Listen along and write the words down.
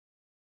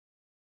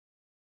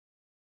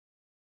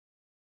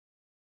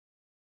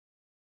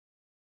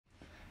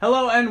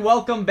Hello and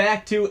welcome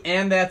back to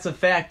And That's a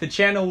Fact, the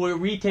channel where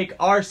we take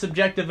our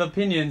subjective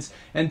opinions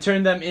and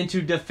turn them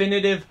into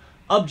definitive,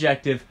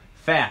 objective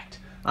fact.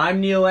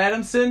 I'm Neil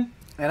Adamson.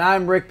 And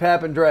I'm Rick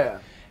Papandrea.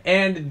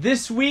 And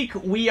this week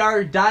we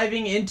are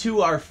diving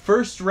into our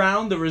first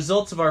round, the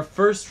results of our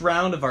first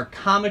round of our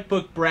comic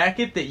book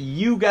bracket that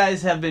you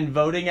guys have been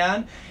voting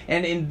on.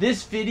 And in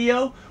this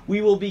video,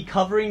 we will be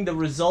covering the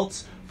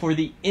results for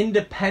the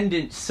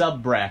independent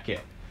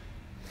sub-bracket.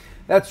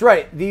 That's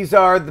right. These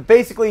are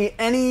basically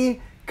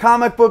any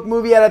comic book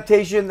movie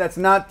adaptation that's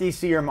not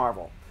DC or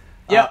Marvel.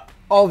 Yep.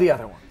 All the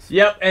other ones.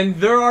 Yep, and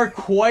there are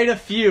quite a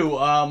few.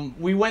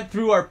 We went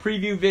through our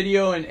preview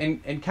video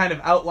and kind of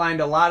outlined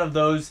a lot of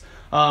those.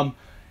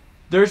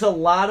 There's a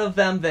lot of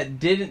them that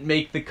didn't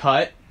make the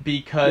cut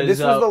because... This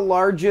was the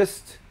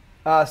largest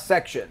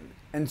section.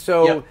 And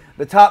so Yep.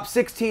 the top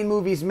 16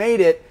 movies made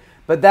it,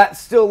 but that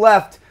still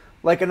left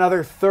like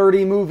another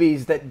 30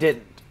 movies that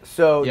didn't.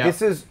 So Yep.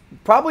 this is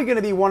probably going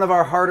to be one of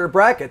our harder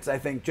brackets, I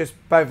think, just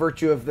by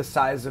virtue of the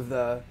size of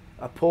the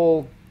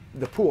pool,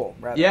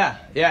 rather. Yeah,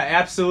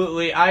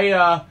 absolutely.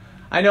 I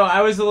know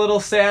I was a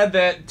little sad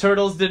that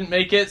Turtles didn't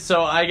make it,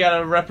 so I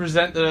gotta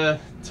represent the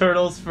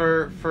Turtles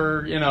for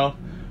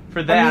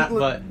that. I mean,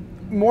 but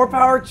more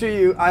power to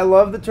you. I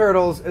love the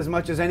Turtles as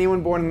much as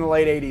anyone born in the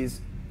late 80s.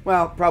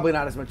 Well, probably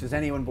not as much as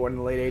anyone born in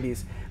the late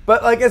 80s.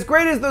 But like, as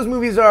great as those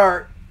movies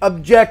are,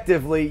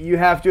 objectively, you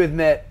have to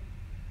admit,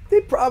 they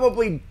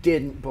probably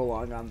didn't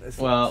belong on this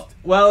list.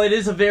 Well, it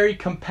is a very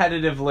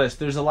competitive list.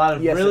 There's a lot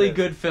of Yes, really it is.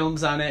 good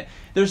films on it.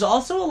 There's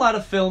also a lot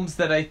of films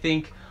that I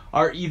think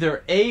are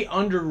either A,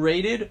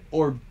 underrated,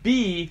 or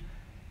B,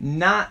 they're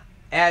not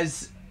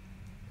as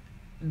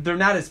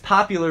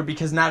popular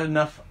because not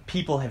enough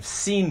people have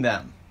seen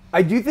them.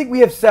 I do think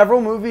we have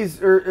several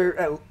movies,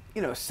 or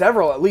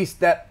several at least,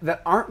 that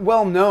aren't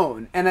well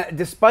known. And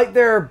despite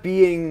those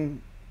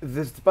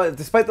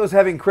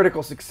having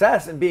critical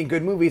success and being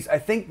good movies, I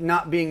think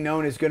not being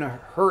known is going to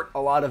hurt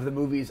a lot of the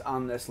movies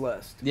on this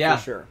list. Yeah,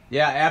 for sure.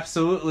 Yeah,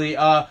 absolutely.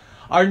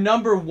 Our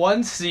number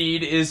one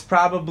seed is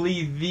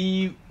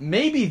probably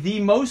maybe the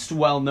most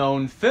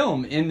well-known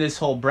film in this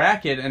whole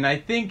bracket, and I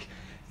think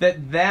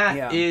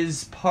that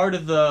is part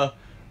of the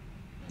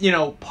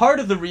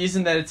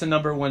reason that it's a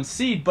number one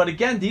seed. But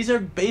again, these are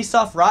based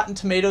off Rotten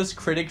Tomatoes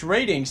critic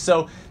ratings,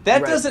 so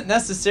that doesn't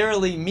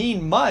necessarily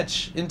mean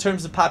much in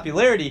terms of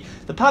popularity.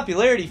 The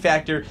popularity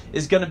factor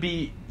is going to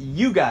be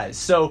you guys.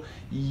 So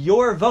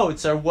your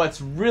votes are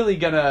what's really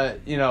going to,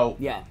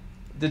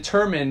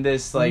 determine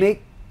this.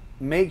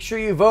 Make sure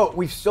you vote.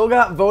 We've still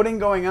got voting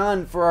going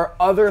on for our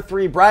other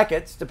three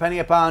brackets, depending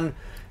upon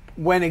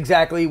when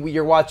exactly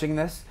you're watching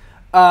this.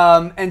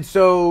 And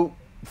so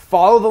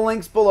follow the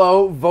links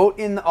below, vote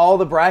in all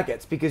the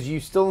brackets, because you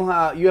still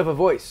you have a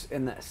voice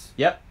in this.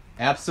 Yep,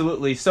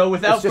 absolutely. So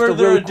without it's just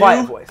further a really ado,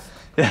 quiet voice.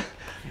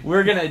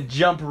 we're going to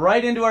jump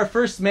right into our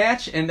first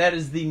match, and that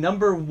is the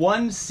number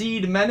 1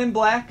 seed Men in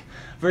Black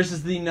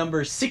versus the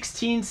number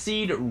 16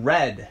 seed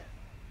Red.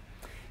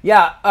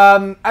 Yeah,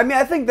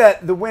 I think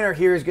that the winner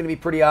here is going to be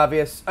pretty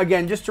obvious.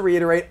 Again, just to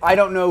reiterate, I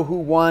don't know who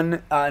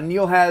won.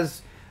 Neil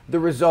has the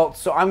results,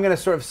 so I'm going to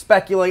sort of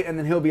speculate, and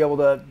then he'll be able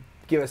to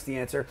give us the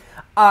answer.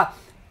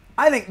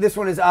 I think this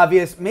one is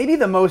obvious, maybe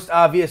the most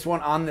obvious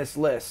one on this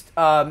list.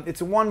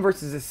 It's a 1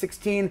 versus a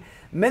 16.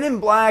 Men in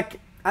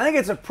Black, I think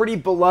it's a pretty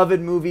beloved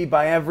movie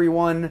by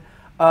everyone.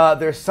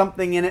 There's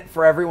something in it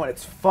for everyone.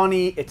 It's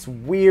funny, it's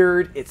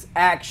weird, it's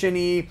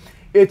action-y.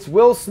 It's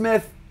Will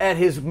Smith at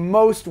his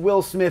most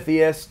Will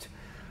Smithiest.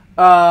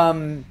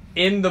 In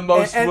the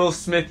most Will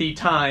Smithy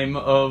time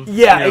of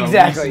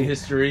exactly. recent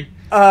history.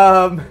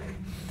 And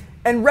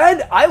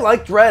Red, I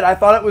liked Red. I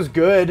thought it was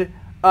good.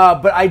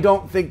 But I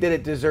don't think that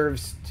it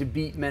deserves to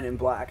beat Men in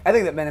Black. I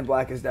think that Men in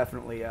Black is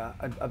definitely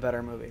a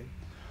better movie.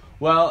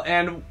 Well,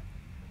 and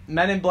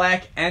Men in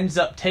Black ends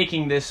up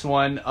taking this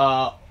one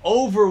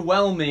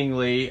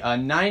overwhelmingly,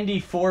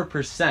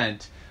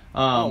 94%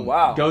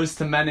 goes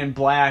to Men in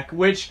Black,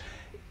 which,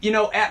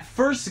 at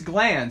first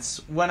glance,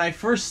 when I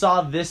first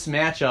saw this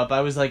matchup, I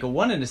was like, a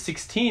 1 and a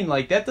 16,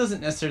 like, that doesn't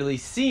necessarily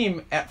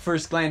seem, at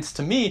first glance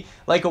to me,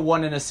 like a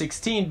 1 and a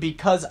 16,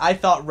 because I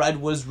thought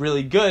Red was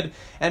really good,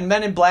 and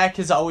Men in Black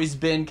has always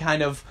been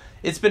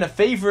it's been a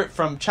favorite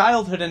from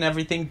childhood and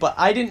everything, but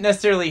I didn't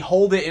necessarily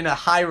hold it in a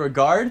high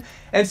regard,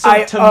 and so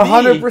I to me...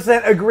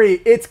 100%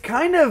 agree. It's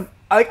kind of,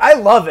 I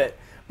love it,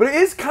 but it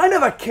is kind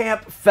of a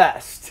camp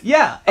fest.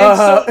 Yeah, and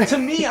so to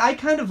me, I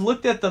kind of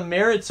looked at the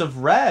merits of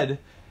Red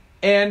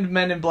and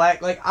Men in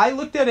Black. Like, I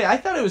looked at it, I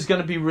thought it was going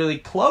to be really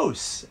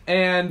close.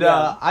 And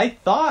I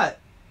thought,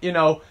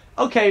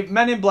 okay,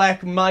 Men in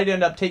Black might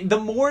end up taking... The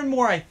more and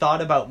more I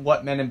thought about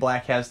what Men in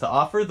Black has to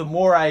offer, the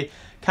more I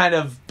kind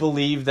of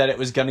believed that it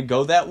was going to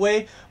go that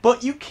way.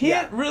 But you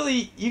can't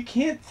you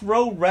can't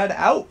throw Red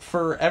out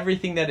for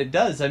everything that it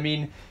does. I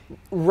mean...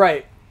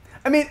 Right.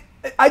 I mean,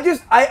 I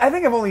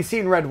think I've only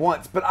seen Red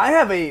once, but I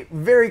have a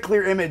very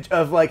clear image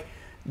of, like,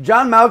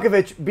 John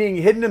Malkovich being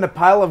hidden in a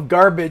pile of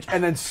garbage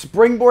and then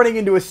springboarding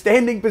into a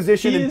standing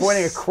position and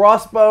pointing a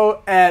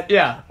crossbow at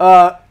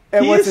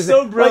And he is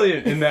so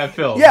brilliant in that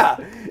film. Yeah,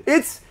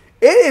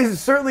 it is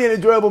certainly an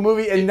enjoyable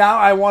movie, and now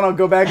I want to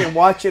go back and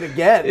watch it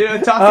again. You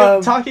know,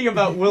 talking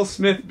about Will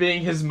Smith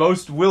being his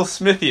most Will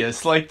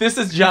Smithiest, like this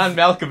is John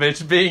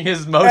Malkovich being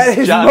his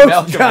most John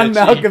Malkovich. John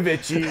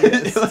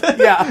Malkovich.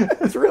 Yeah,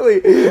 it's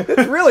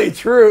really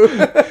true.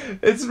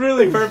 It's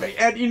really perfect.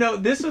 And you know,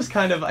 this was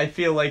kind of, I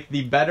feel like,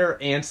 the better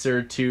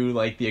answer to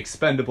like the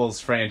Expendables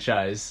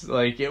franchise.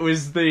 Like it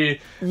was the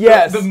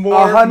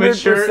more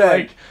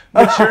 100%.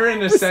 mature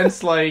in a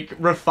sense, like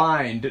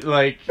refined,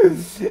 like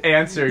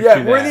answer to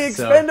that. Where the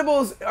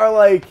Expendables are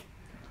like,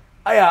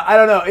 I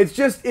don't know.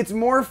 It's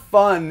more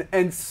fun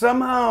and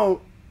somehow,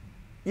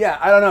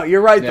 I don't know.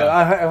 You're right though.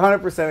 I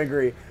 100%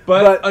 agree.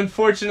 But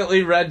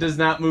unfortunately, Red does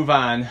not move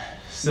on.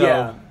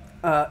 So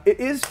it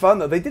is fun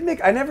though. They did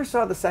make. I never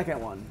saw the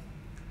second one.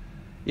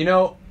 You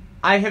know,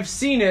 I have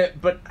seen it,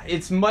 but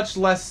it's much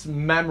less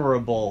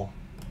memorable.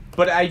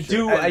 But I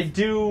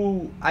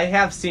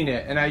have seen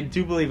it, and I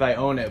do believe I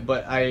own it,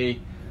 but I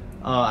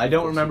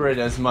don't remember it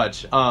as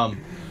much.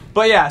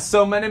 But yeah,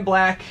 so Men in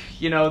Black,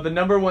 you know, the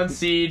number 1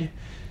 seed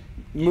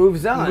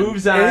moves on.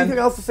 Anything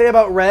else to say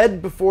about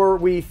Red before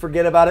we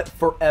forget about it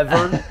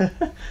forever?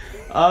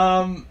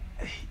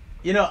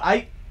 You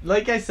know,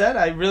 like I said,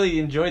 I really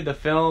enjoyed the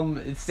film.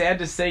 It's sad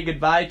to say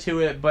goodbye to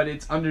it, but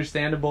it's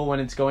understandable when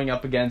it's going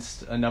up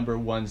against a number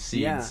 1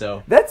 seed. Yeah.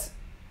 So that's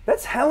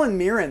Helen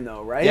Mirren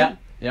though, right? Yeah.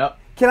 Yep.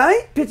 Can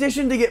I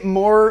petition to get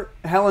more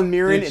Helen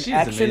Mirren in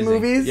action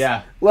movies?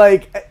 Yeah.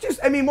 Like,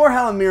 more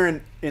Helen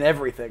Mirren in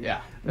everything.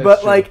 Yeah.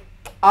 But true. Like,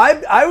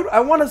 I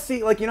want to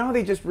see, like, you know how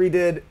they just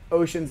redid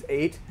Ocean's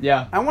 8?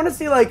 Yeah. I want to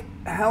see like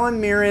Helen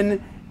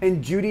Mirren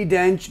and Judi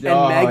Dench and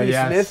Maggie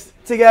Smith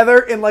together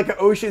in like an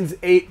Ocean's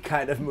 8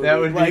 kind of movie.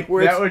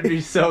 That would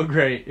be so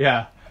great.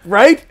 Yeah.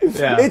 Right?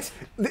 Yeah.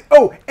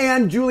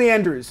 And Julie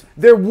Andrews.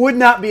 There would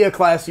not be a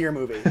classier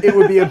movie. It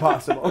would be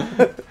impossible.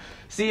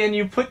 See, and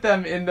you put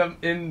them in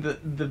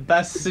the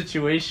best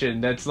situation.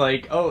 That's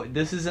like, oh,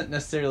 this isn't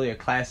necessarily a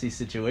classy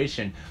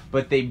situation,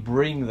 but they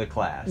bring the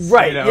class.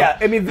 Right. You know? Yeah.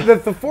 I mean, the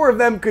 4 of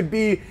them could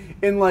be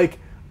in like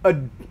a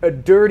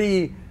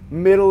dirty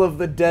middle of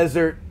the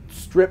desert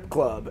strip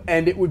club,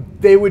 and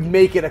they would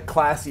make it a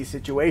classy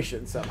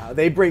situation somehow.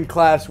 They bring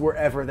class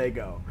wherever they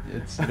go.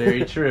 It's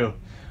very true.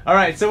 All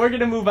right, so we're going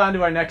to move on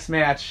to our next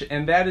match,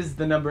 and that is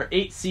the number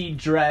 8 seed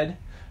Dredd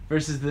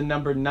versus the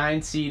number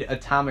 9 seed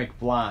Atomic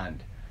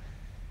Blonde.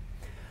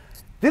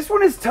 This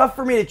one is tough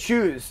for me to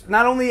choose.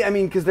 Not only, I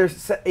mean, because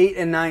there's 8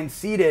 and 9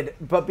 seeded,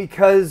 but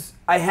because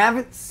I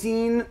haven't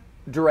seen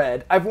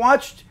Dredd. I've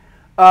watched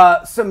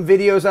some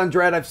videos on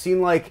Dredd. I've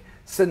seen like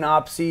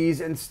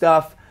synopses and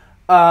stuff.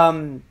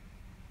 And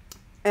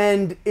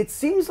it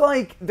seems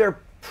like they're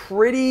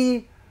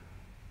pretty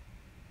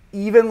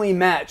evenly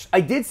matched.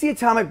 I did see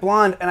Atomic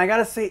Blonde, and I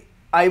gotta say,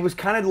 I was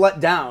kind of let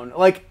down.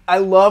 Like, I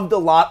loved a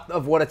lot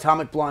of what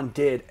Atomic Blonde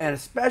did, and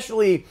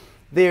especially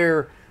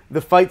the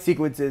fight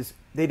sequences.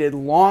 They did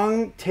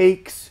long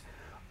takes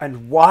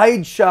and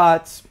wide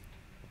shots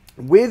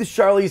with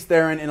Charlize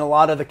Theron in a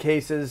lot of the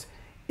cases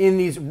in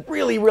these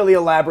really, really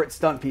elaborate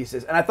stunt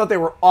pieces. And I thought they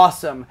were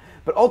awesome.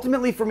 But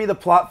ultimately, for me, the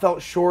plot fell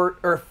short,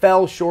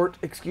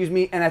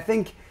 and I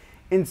think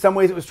in some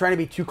ways it was trying to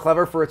be too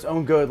clever for its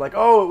own good. Like,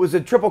 oh, it was a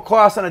triple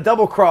cross and a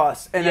double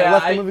cross. And I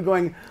left the movie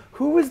going,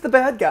 who was the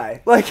bad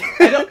guy? Like,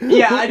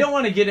 I don't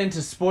want to get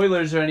into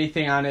spoilers or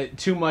anything on it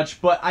too much,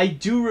 but I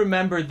do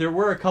remember there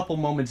were a couple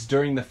moments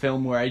during the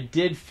film where I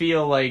did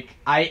feel like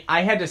I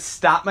had to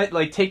stop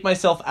take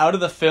myself out of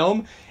the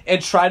film and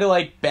try to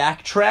like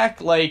backtrack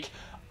like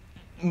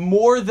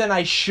more than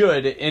I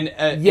should in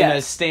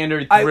a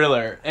standard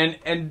thriller,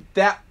 and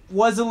that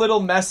was a little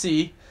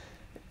messy.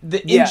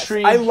 The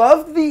intrigue. I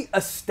loved the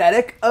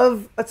aesthetic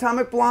of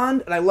Atomic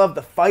Blonde, and I loved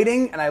the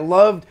fighting, and I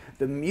loved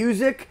the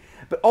music.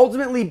 But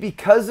ultimately,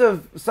 because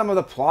of some of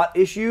the plot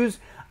issues,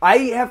 I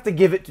have to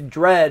give it to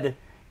Dredd,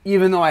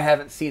 even though I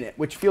haven't seen it,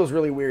 which feels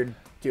really weird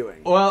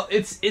doing. Well,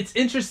 it's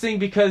interesting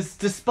because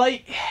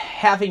despite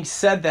having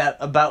said that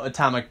about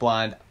Atomic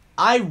Blonde,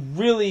 I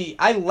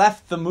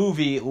left the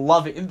movie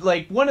loving.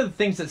 Like, one of the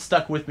things that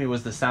stuck with me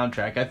was the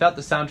soundtrack. I thought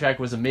the soundtrack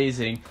was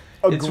amazing.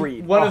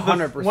 Agreed. It's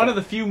 100%. One of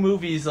the few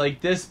movies like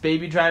this,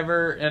 Baby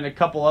Driver, and a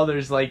couple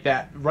others like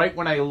that. Right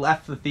when I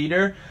left the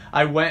theater,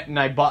 I went and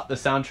I bought the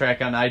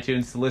soundtrack on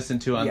iTunes to listen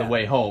to on the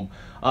way home.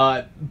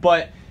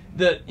 But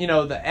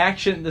the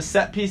action, the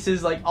set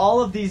pieces, like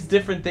all of these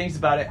different things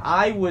about it,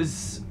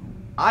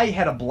 I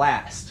had a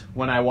blast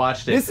when I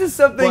watched it. This is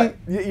something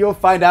you'll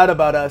find out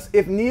about us.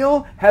 If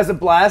Neil has a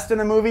blast in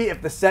a movie,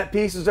 if the set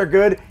pieces are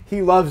good,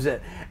 he loves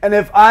it. And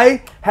if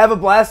I have a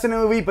blast in a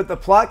movie, but the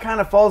plot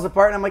kind of falls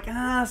apart, and I'm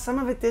like, some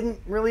of it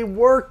didn't really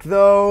work,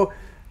 though,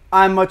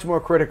 I'm much more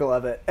critical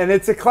of it. And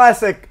it's a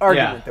classic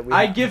argument that we have.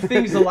 I give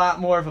things a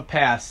lot more of a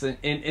pass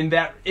in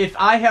that if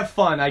I have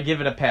fun, I give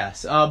it a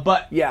pass.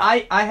 But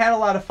I had a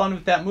lot of fun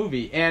with that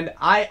movie. And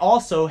I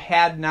also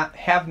have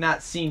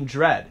not seen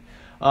Dredd.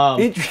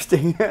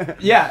 Interesting.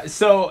 Yeah,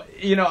 so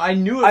I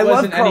knew it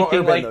wasn't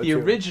anything like the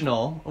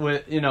original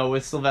with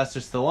with Sylvester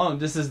Stallone.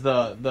 This is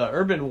the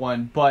Urban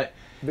one, but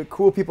the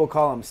cool people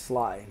call him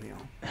Sly.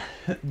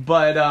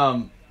 But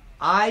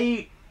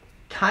I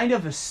kind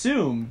of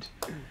assumed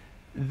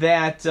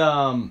that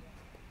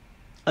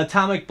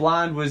Atomic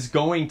Blonde was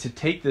going to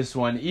take this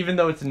one, even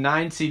though it's a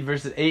 9 seed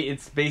versus 8.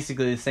 It's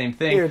basically the same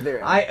thing.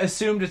 I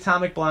assumed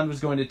Atomic Blonde was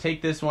going to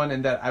take this one,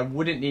 and that I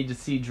wouldn't need to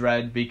see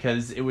Dredd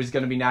because it was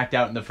going to be knocked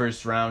out in the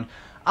first round.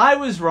 I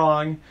was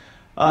wrong.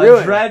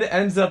 Really? Dredd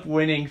ends up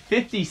winning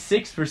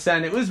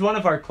 56%. It was one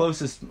of our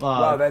closest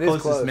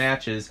close.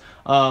 matches.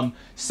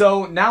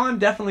 So now I'm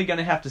definitely going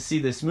to have to see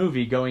this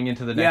movie going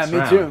into the next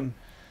round. Yeah, me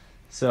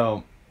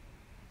too.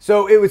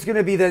 So it was going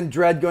to be then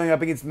Dredd going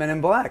up against Men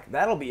in Black.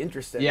 That'll be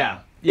interesting.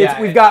 Yeah.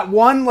 We've got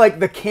one like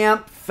the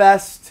camp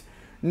fest,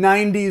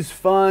 90s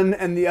fun,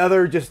 and the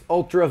other just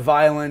ultra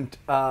violent.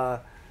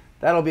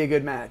 That'll be a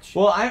good match.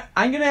 Well,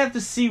 I'm going to have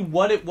to see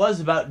what it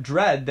was about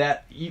Dredd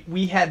that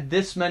we had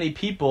this many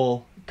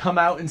people come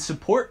out and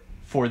support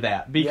for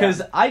that,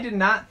 because I did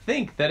not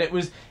think that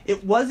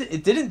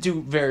it didn't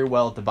do very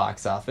well at the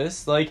box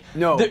office. Like,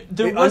 no, they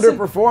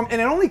underperformed,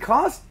 and it only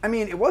cost,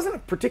 it wasn't a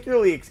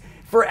particularly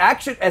for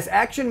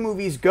action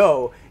movies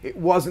go, it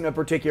wasn't a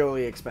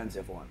particularly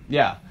expensive one.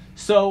 Yeah.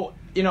 So,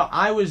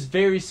 I was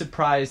very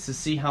surprised to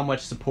see how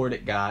much support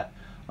it got.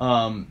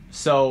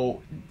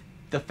 So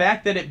the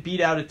fact that it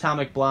beat out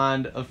Atomic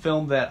Blonde, a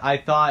film that I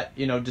thought,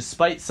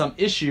 despite some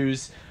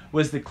issues,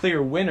 was the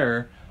clear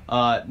winner.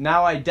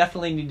 Now I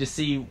definitely need to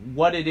see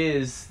what it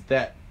is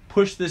that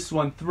pushed this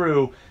one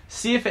through,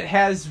 see if it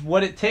has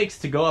what it takes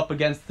to go up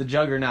against the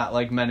juggernaut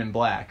like Men in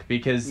Black,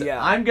 because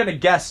I'm going to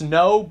guess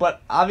no,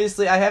 but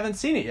obviously I haven't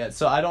seen it yet,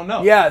 so I don't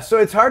know. Yeah, so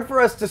it's hard for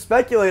us to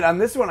speculate on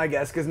this one, I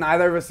guess, because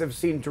neither of us have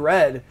seen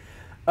Dredd.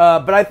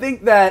 But I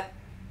think that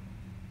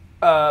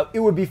it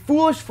would be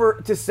foolish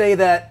to say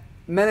that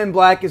Men in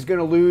Black is going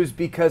to lose,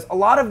 because a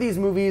lot of these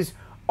movies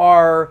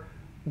are...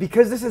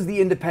 Because this is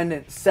the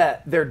independent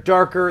set, they're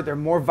darker, they're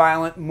more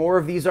violent, more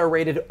of these are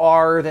rated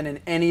R than in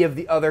any of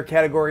the other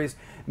categories.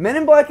 Men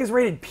in Black is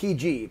rated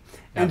PG.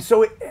 And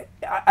so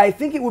I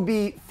think it would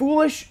be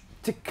foolish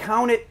to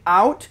count it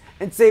out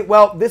and say,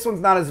 well, this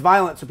one's not as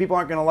violent, so people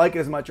aren't going to like it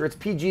as much, or it's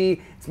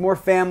PG, it's more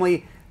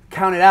family,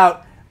 count it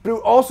out. But it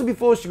would also be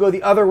foolish to go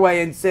the other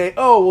way and say,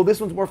 oh, well, this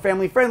one's more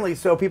family-friendly,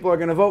 so people are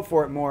going to vote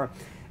for it more.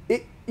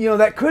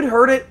 That could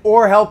hurt it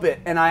or help it,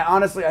 and I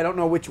don't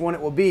know which one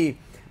it will be.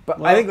 But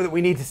I think that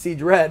we need to see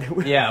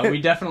Dredd. Yeah, we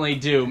definitely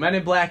do. Men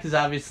in Black is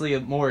obviously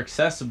more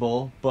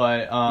accessible,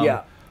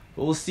 but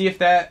we'll see if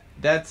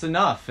that's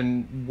enough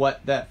and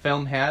what that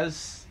film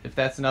has, if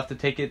that's enough to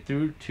take it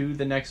through to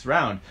the next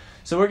round.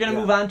 So we're going to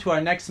move on to our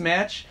next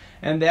match,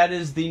 and that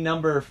is the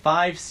number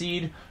 5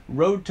 seed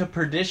Road to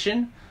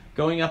Perdition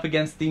going up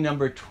against the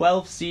number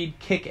 12 seed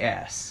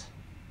Kick-Ass.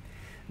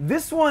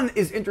 This one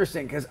is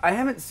interesting because I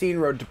haven't seen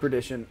Road to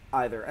Perdition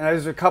either, and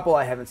there's a couple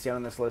I haven't seen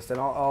on this list, and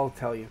I'll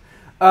tell you.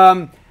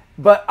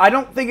 But I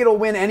don't think it'll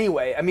win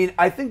anyway.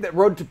 I think that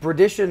Road to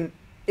Perdition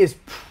is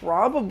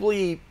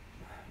probably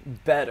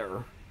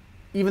better,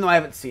 even though I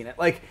haven't seen it.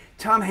 Like,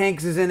 Tom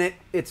Hanks is in it.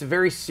 It's a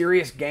very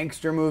serious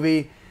gangster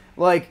movie.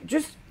 Like,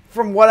 just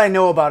from what I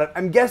know about it,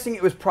 I'm guessing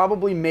it was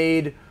probably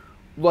made,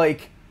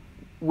 like,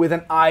 with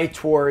an eye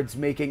towards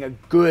making a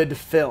good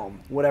film,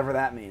 whatever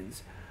that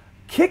means.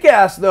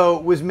 Kick-Ass, though,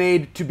 was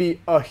made to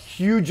be a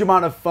huge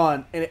amount of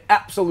fun, and it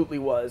absolutely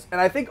was. And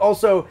I think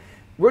also...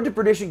 Road to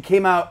Perdition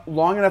came out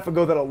long enough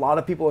ago that a lot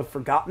of people have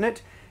forgotten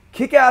it.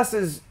 Kick-Ass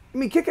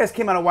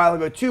came out a while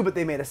ago too, but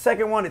they made a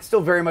second one. It's still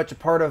very much a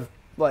part of,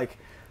 like,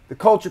 the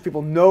culture.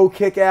 People know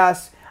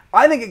Kick-Ass.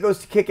 I think it goes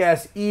to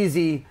Kick-Ass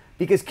easy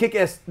because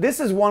Kick-Ass,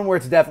 this is one where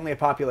it's definitely a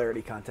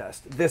popularity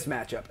contest, this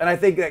matchup. And I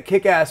think that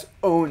Kick-Ass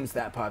owns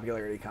that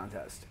popularity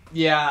contest.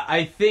 Yeah,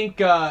 I think,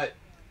 going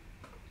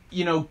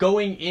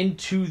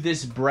into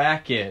this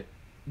bracket,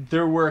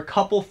 there were a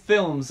couple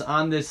films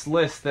on this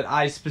list that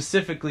I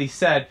specifically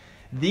said,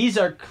 these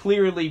are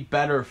clearly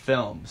better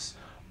films,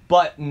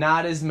 but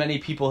not as many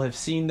people have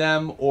seen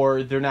them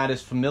or they're not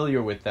as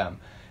familiar with them.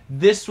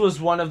 This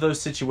was one of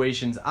those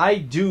situations. I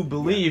do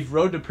believe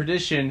Road to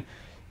Perdition,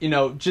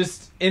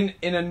 just in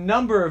a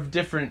number of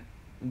different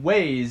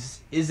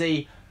ways, is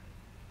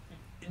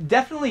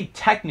definitely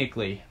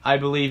technically, I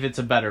believe it's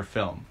a better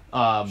film.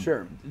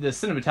 Sure. The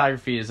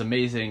cinematography is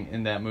amazing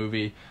in that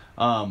movie.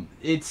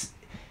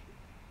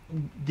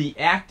 The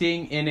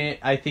acting in it,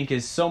 I think,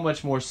 is so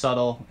much more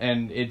subtle,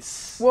 and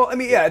it's... Well,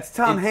 it's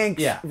Tom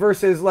Hanks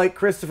versus, like,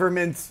 Christopher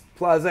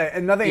Mintz-Plasse,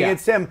 and nothing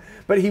against him,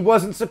 but he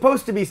wasn't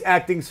supposed to be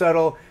acting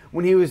subtle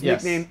when he was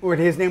nicknamed, or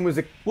his name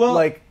was,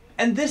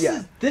 And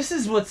this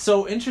is what's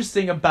so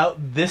interesting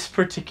about this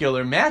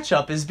particular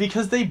matchup, is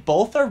because they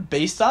both are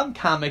based on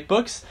comic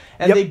books,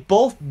 and they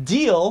both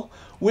deal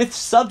with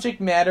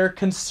subject matter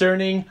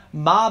concerning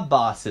mob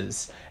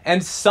bosses,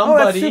 and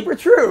somebody... that's super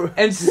true.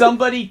 And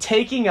somebody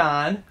taking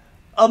on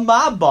a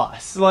mob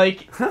boss,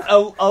 like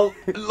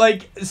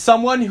like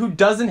someone who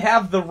doesn't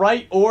have the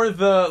right or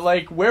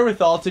the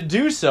wherewithal to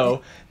do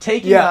so,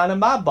 taking on a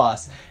mob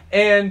boss.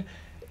 and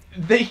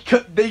they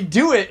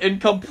do it in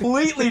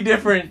completely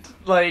different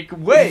like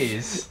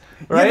ways.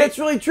 Right? Yeah, that's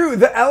really true.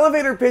 The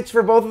elevator pitch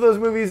for both of those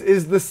movies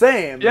is the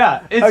same.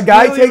 Yeah, it's a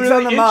guy takes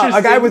on the mob.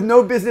 A guy with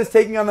no business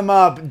taking on the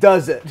mob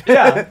does it.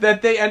 Yeah,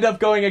 that they end up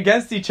going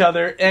against each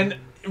other, and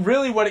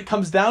really what it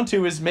comes down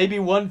to is maybe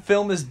one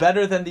film is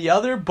better than the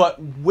other,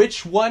 but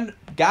which one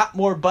got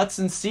more butts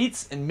and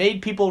seats and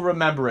made people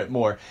remember it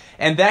more.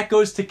 And that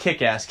goes to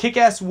Kick-Ass.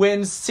 Kick-Ass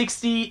wins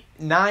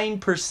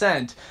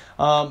 69%.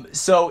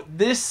 So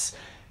this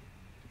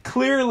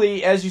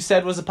clearly, as you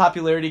said, was a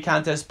popularity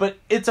contest, but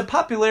it's a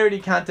popularity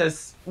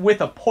contest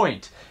with a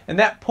point. And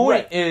that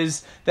point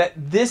is that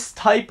this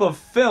type of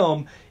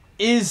film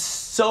is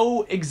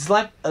so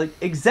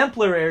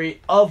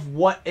exemplary of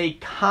what a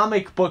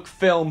comic book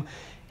film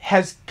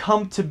has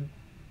come to,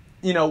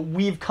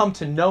 we've come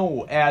to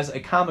know as a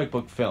comic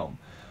book film.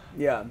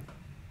 Yeah.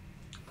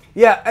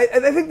 Yeah,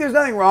 I think there's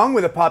nothing wrong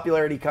with a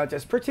popularity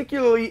contest,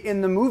 particularly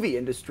in the movie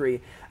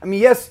industry. I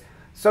mean, yes,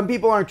 some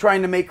people are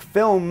trying to make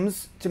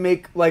films to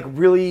make like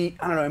really,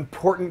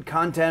 important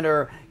content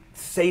or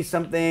say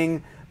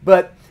something,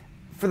 but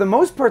for the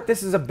most part,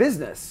 this is a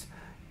business,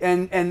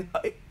 and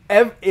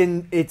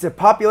it's a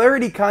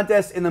popularity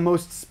contest in the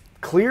most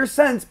clear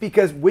sense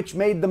because which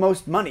made the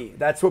most money.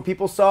 That's what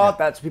people saw. Yeah.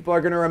 That's what people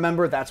are going to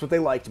remember. That's what they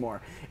liked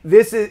more.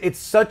 It's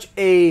such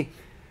a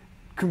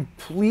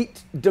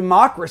complete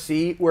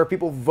democracy where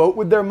people vote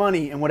with their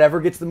money, and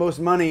whatever gets the most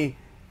money,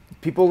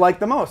 people like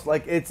the most.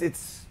 Like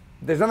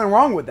there's nothing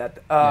wrong with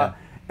that.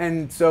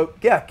 And so,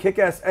 yeah,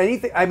 Kick-Ass.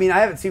 Anything? I mean, I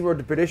haven't seen Road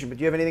to Perdition, but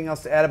do you have anything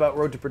else to add about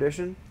Road to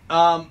Perdition?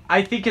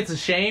 I think it's a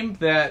shame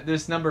that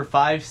this number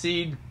 5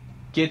 seed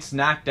gets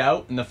knocked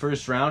out in the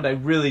first round. I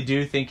really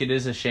do think it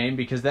is a shame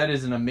because that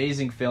is an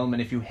amazing film,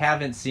 and if you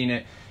haven't seen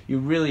it, you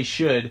really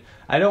should.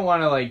 I don't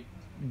want to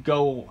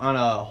go on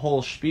a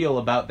whole spiel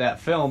about that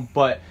film,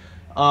 but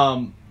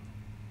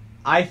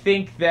I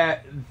think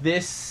that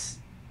this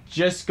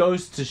just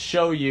goes to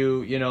show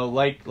you,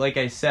 like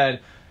I said,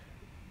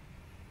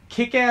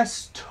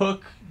 Kick-Ass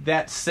took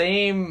that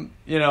same,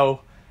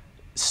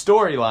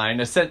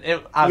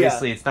 storyline.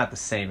 Obviously, it's not the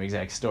same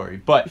exact story,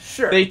 but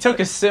sure. They took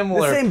a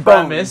similar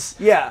premise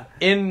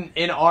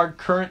in our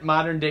current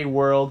modern day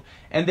world,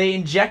 and they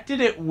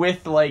injected it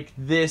with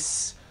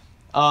this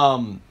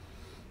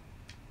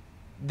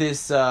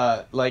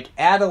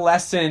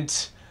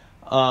adolescent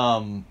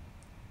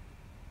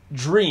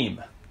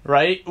dream.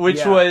 Right?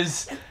 Which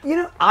was,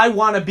 I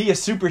want to be a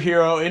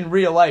superhero in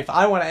real life.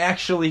 I want to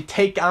actually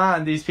take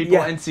on these people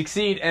and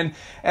succeed. And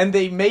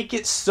they make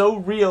it so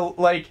real,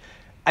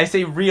 I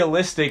say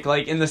realistic,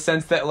 in the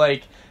sense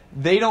that,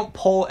 they don't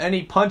pull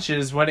any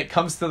punches when it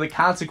comes to the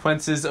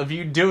consequences of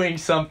you doing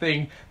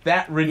something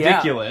that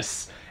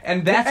ridiculous. Yeah.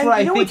 And that's what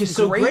I think is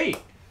so great.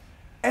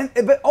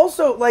 But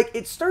also,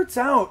 it starts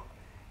out,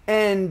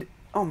 and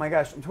oh my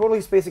gosh, I'm totally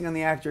spacing on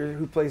the actor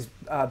who plays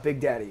Big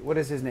Daddy. What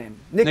is his name?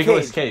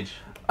 Nicolas Cage.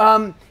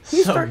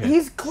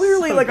 He's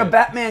clearly a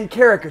Batman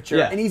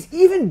caricature, and he's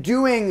even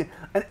doing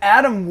an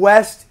Adam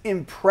West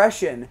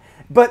impression.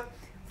 But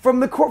from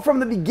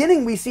the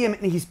beginning, we see him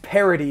and he's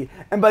parody,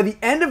 and by the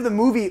end of the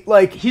movie,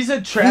 he's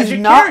a tragic he's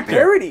not character.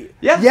 Parody.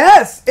 Yeah.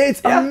 Yes,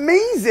 it's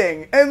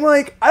amazing, and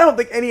I don't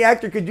think any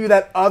actor could do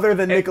that other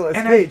than Nicolas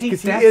Cage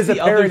because he is a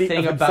parody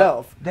of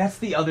himself. That's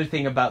the other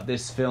thing about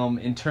this film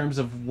in terms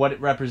of what it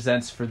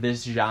represents for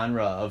this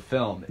genre of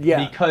film.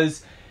 Yeah,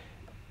 because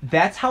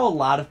that's how a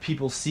lot of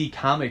people see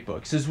comic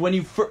books, is when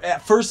you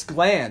at first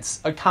glance,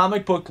 a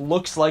comic book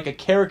looks like a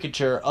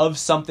caricature of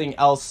something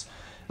else,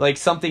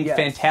 something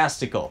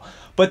fantastical.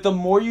 But the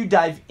more you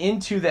dive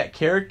into that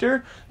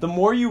character, the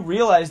more you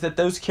realize that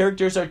those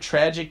characters are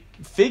tragic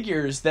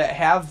figures that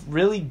have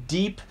really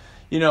deep,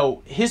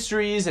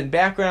 histories and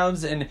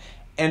backgrounds, and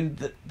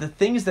the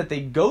things that they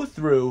go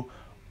through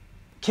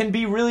can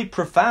be really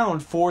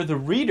profound for the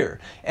reader.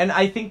 And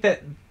I think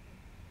that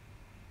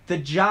the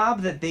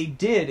job that they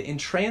did in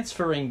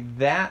transferring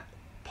that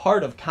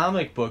part of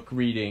comic book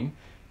reading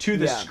to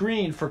the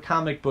screen for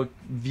comic book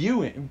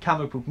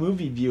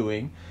movie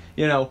viewing,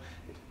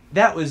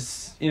 that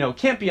was,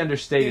 can't be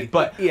understated.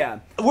 But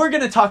we're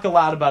going to talk a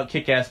lot about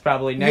Kick-Ass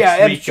probably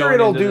next week. I'm sure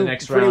it'll do the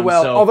next pretty round,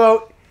 well. So.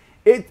 Although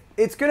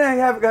it's going to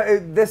have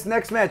this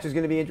next match is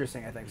going to be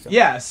interesting, I think. So.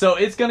 Yeah, so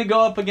it's going to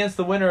go up against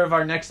the winner of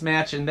our next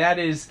match, and that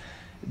is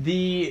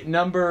the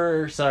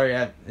number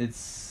 4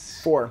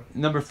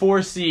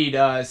 seed,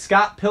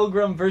 Scott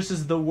Pilgrim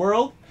versus The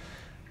World,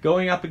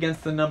 going up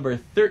against the number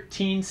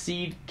 13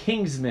 seed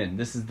Kingsman.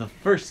 This is the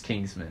first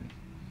Kingsman.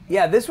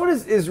 Yeah, this one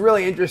is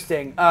really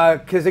interesting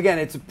because again,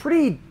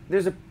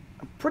 there's a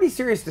pretty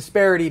serious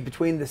disparity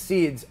between the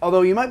seeds.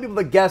 Although you might be able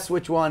to guess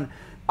which one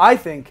I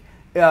think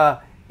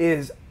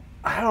is,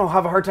 I don't know,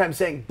 have a hard time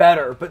saying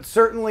better, but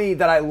certainly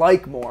that I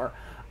like more.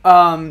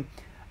 I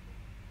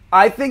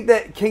think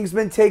that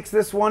Kingsman takes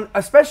this one,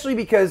 especially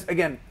because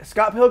again,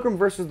 Scott Pilgrim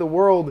versus The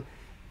World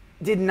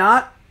did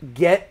not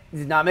make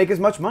as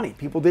much money.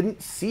 People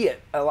didn't see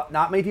it.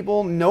 Not many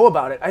people know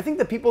about it. I think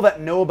the people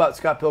that know about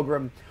Scott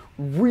Pilgrim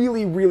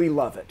really, really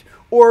love it.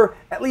 Or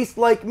at least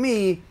like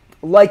me,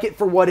 like it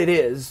for what it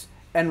is.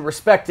 and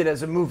respected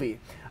as a movie.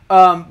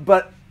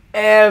 But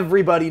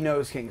everybody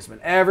knows Kingsman.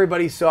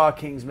 Everybody saw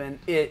Kingsman.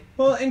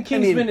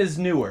 Kingsman is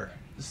newer,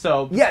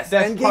 so yes,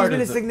 that's and part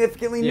Kingsman of is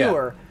significantly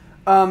newer.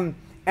 And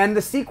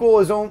the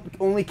sequel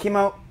only came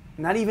out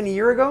not even a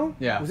year ago.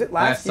 Yeah, was it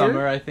last year?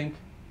 summer? I think.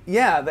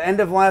 Yeah, the end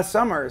of last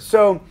summer.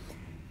 So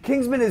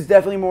Kingsman is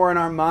definitely more in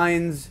our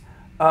minds,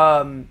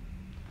 and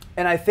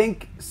I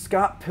think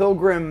Scott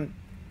Pilgrim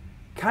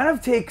kind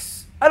of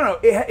takes. I don't know.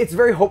 It's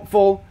very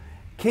hopeful.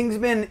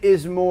 Kingsman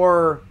is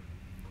more.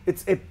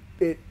 It's a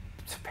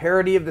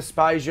parody of the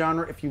spy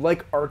genre. If you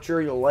like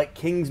Archer, you'll like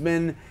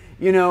Kingsman.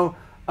 You know,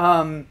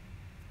 I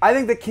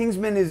think that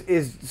Kingsman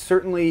is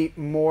certainly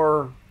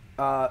more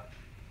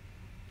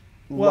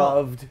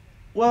loved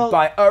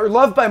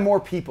by more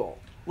people.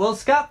 Well,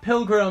 Scott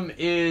Pilgrim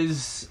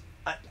is.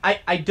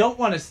 I don't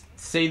want to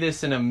say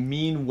this in a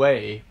mean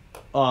way,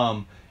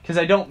 because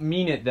I don't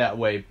mean it that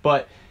way.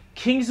 But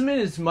Kingsman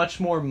is much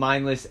more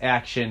mindless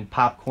action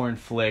popcorn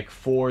flick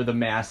for the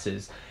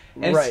masses.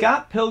 And right.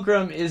 Scott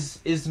Pilgrim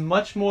is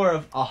much more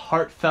of a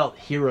heartfelt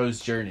hero's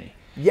journey.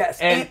 Yes,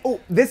 and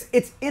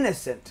it's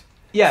innocent.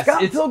 Yes,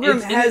 Scott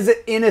Pilgrim has an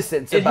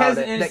innocence about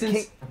it. It has an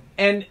innocence,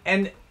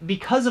 and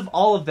because of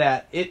all of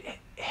that, it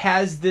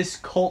has this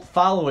cult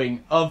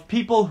following of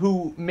people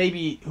who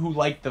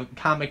like the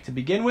comic to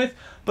begin with,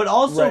 but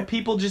also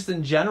people just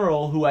in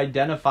general who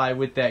identify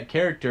with that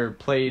character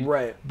played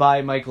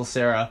by Michael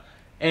Cera.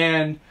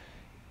 And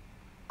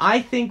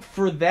I think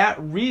for that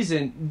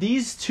reason,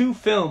 these two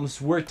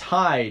films were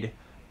tied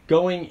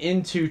going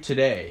into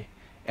today.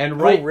 And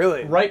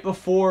right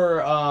before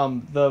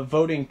the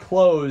voting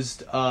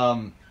closed,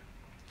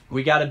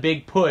 we got a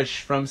big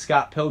push from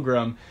Scott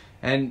Pilgrim,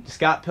 and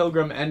Scott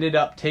Pilgrim ended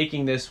up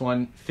taking this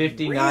one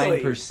 59%.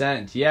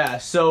 Really? Yeah,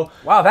 so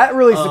wow, that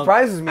really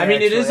surprises me. I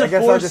mean, actually. It is a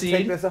 4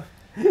 seed.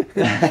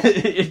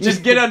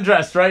 Just get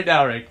undressed right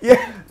now, Rick.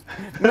 Yeah,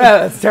 no,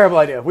 that's a terrible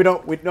idea.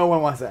 No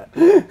one wants that.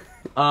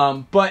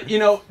 But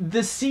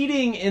the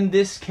seeding in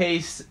this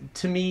case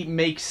to me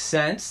makes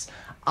sense.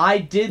 I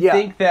did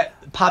think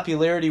that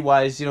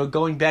popularity-wise,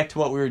 going back to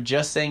what we were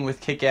just saying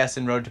with Kick-Ass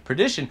and Road to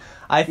Perdition,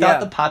 I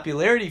thought the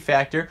popularity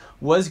factor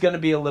was going to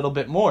be a little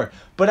bit more.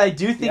 But I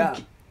do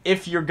think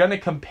if you're going to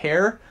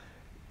compare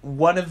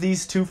one of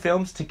these two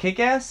films to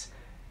Kick-Ass,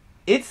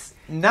 it's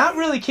not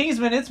really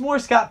Kingsman, it's more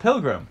Scott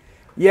Pilgrim.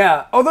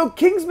 Yeah, although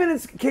Kingsman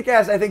and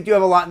Kick-Ass, I think, do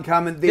have a lot in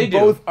common. They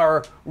both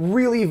are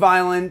really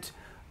violent.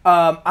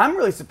 I'm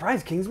really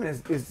surprised Kingsman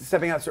is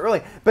stepping out so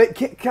early. But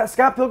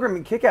Scott Pilgrim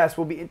and Kick-Ass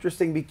will be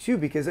interesting too,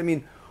 because, I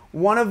mean,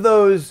 one of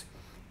those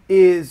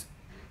is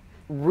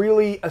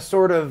really a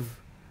sort of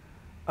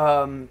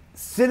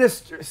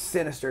cynical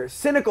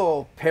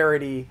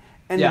parody,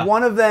 and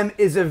one of them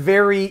is a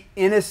very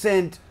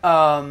innocent,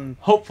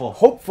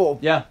 hopeful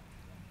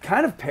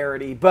kind of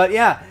parody. But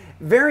yeah,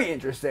 very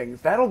interesting.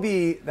 That'll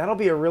be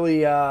a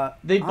really I'll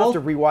have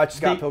to rewatch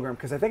Scott Pilgrim,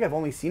 because I think I've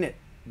only seen it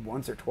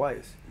once or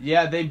twice.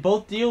 Yeah, they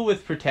both deal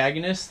with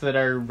protagonists that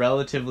are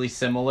relatively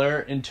similar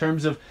in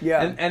terms of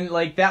and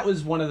like that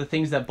was one of the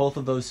things that both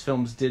of those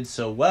films did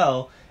so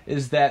well,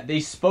 is that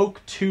they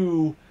spoke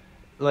to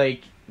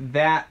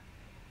that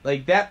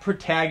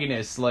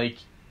protagonist like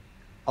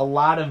a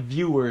lot of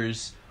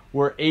viewers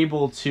were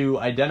able to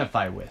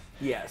identify with.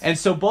 Yes. And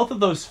so both of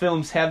those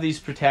films have these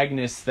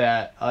protagonists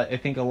that I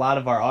think a lot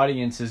of our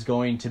audience is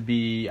going to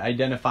be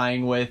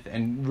identifying with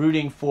and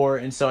rooting for.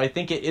 And so I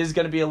think it is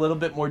going to be a little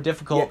bit more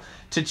difficult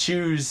to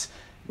choose.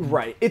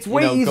 Right. It's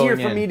way easier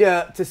for me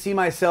to see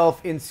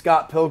myself in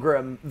Scott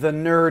Pilgrim, the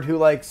nerd who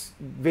likes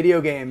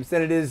video games,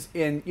 than it is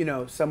in,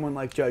 someone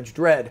like Judge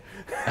Dredd.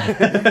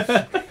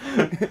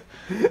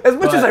 As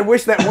much as I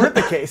wish that weren't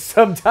the case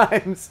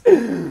sometimes.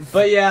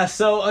 But yeah,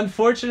 so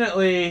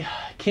unfortunately,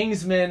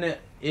 Kingsman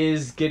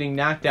is getting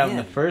knocked out in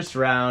the first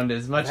round,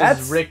 as much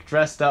as Rick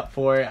dressed up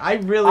for it. I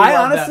really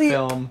love that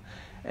film.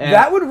 And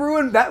that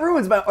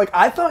ruins my,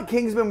 I thought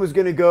Kingsman was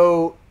going to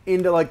go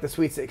into the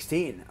Sweet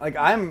 16.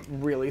 I'm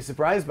really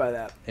surprised by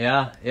that.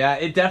 Yeah,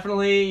 it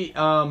definitely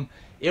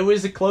it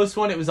was a close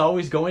one. It was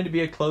always going to be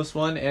a close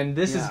one, and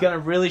this is going to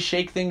really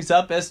shake things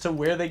up as to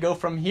where they go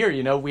from here.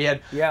 We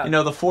had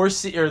the 4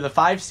 seed or the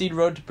 5 seed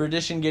Road to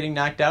Perdition getting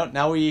knocked out.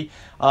 Now we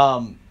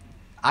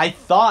I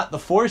thought the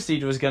 4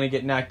 seed was going to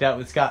get knocked out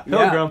with Scott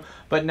Pilgrim,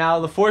 but now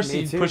the 4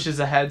 seed pushes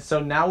ahead. So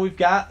now we've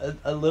got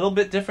a little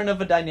bit different of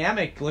a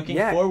dynamic looking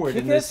forward.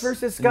 Kick-Ass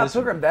versus Scott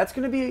Pilgrim. That's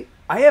going to be.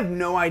 I have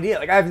no idea.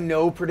 I have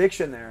no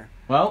prediction there.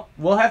 Well,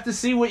 we'll have to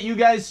see what you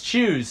guys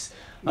choose.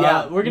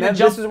 Yeah, we're going to jump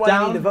down. This is why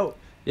I need to vote.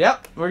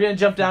 Yep, we're going to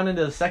jump down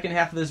into the second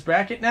half of this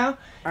bracket now.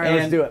 All right,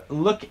 let's do it.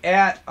 Look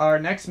at our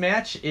next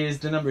match is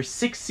the number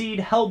 6 seed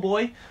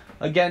Hellboy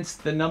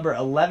against the number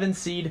 11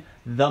 seed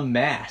The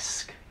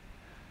Mask.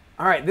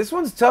 All right, this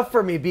one's tough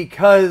for me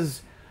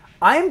because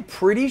I'm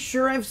pretty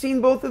sure I've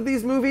seen both of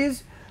these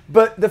movies,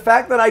 but the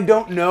fact that I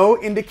don't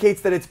know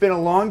indicates that it's been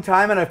a long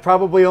time and I've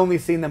probably only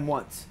seen them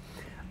once.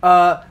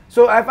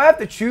 So if I have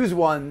to choose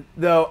one,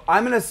 though,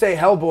 I'm going to say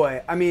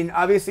Hellboy. I mean,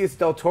 obviously it's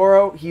Del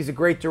Toro. He's a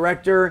great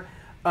director.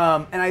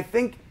 And I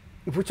think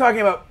if we're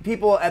talking about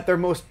people at their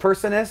most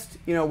personist,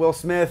 Will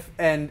Smith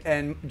and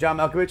John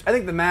Malkovich, I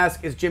think The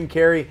Mask is Jim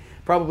Carrey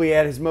probably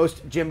at his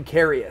most Jim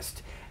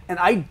Carreyist. And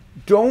I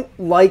don't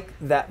like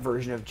that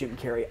version of Jim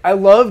Carrey. I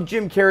love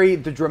Jim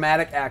Carrey, the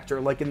dramatic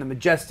actor, like in The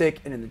Majestic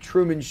and in The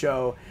Truman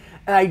Show.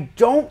 And I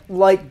don't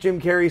like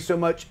Jim Carrey so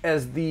much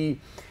as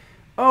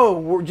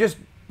we're just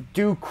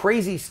do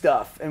crazy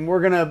stuff and we're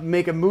going to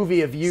make a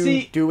movie of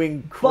you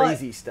doing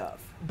crazy stuff.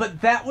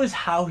 But that was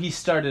how he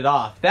started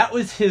off. That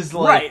was his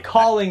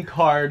calling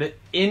card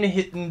in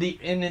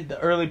the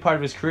early part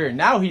of his career.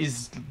 Now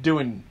he's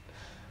doing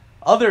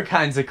other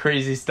kinds of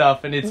crazy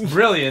stuff, and it's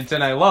brilliant,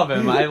 and I love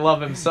him. I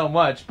love him so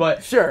much.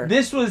 But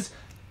this was,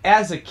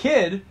 as a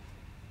kid,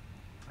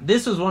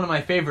 this was one of my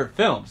favorite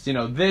films. You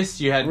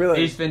had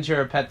Ace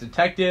Ventura: Pet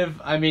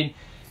Detective. I mean,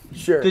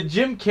 the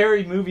Jim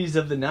Carrey movies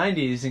of the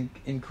 90s,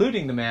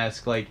 including The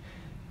Mask,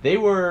 they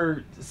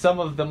were some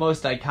of the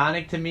most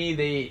iconic to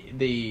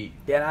me.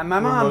 My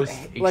mom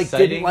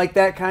didn't like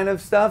that kind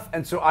of stuff,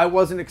 and so I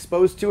wasn't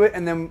exposed to it.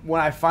 And then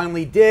when I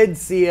finally did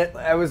see it,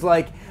 I was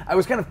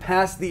kind of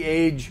past the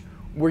age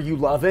where you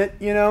love it,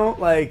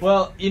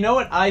 Well, you know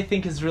what I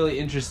think is really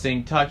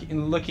interesting,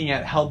 looking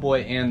at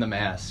Hellboy and The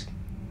Mask,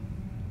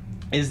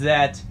 is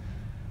that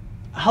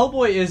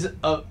Hellboy is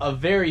a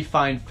very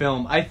fine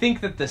film. I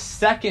think that the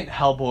second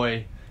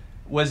Hellboy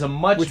was a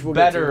much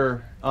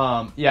better,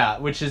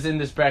 which is in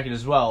this bracket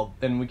as well,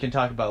 and we can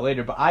talk about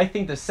later. But I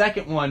think the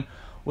second one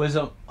was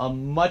a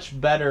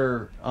much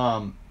better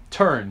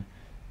turn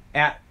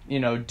at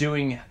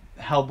doing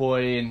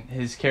Hellboy and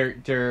his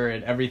character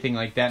and everything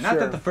like that. Not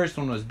that the first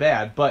one was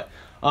bad, but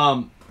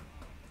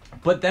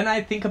then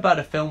I think about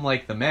a film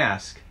like The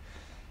Mask.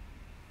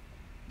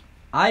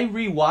 I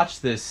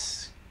rewatched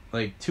this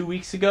 2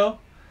 weeks ago,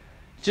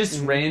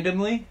 just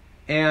randomly,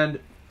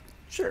 and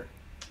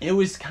it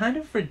was kind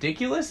of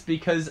ridiculous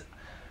because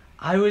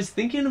I was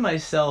thinking to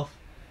myself,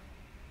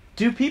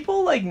 do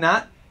people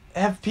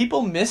have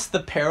people missed the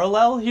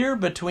parallel here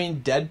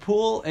between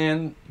Deadpool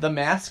and the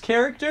Mask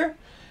character?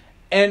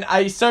 And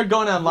I started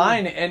going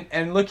online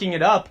and looking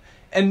it up.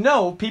 And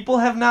no, people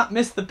have not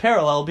missed the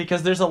parallel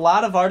because there's a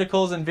lot of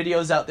articles and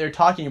videos out there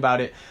talking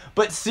about it.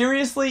 But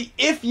seriously,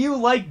 if you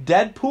like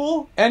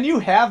Deadpool and you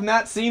have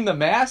not seen The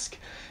Mask,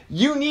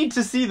 you need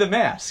to see The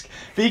Mask.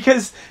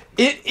 Because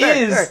it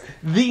is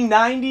the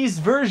 90s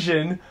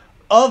version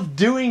of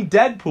doing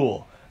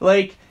Deadpool.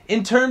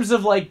 In terms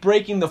of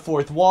breaking the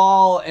fourth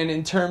wall and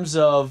in terms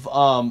of,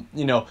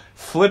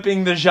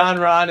 flipping the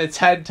genre on its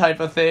head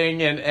type of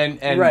thing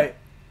and right.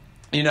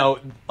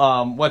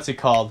 What's it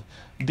called?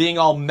 Being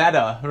all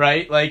meta,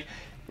 right?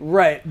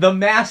 Right. The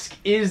Mask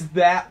is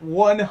that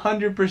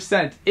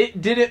 100%.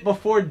 It did it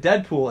before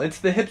Deadpool. It's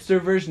the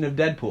hipster version of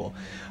Deadpool.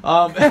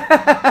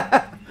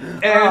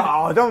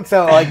 Don't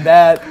sound like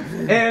that.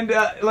 And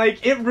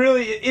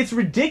it's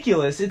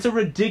ridiculous. It's a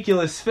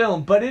ridiculous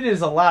film, but it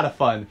is a lot of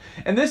fun.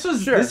 And this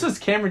was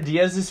Cameron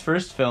Diaz's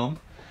first film.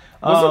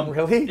 Was it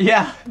really?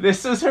 Yeah,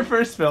 this was her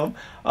first film.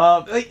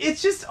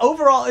 It's just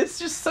overall, it's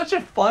just such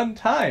a fun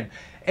time.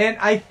 And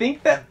I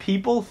think that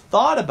people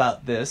thought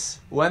about this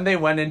when they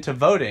went into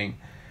voting,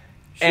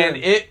 and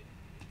it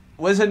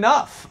was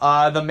enough.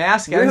 The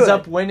Mask ends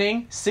up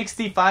winning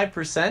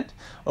 65%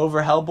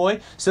 over Hellboy,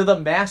 so The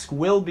Mask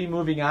will be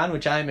moving on,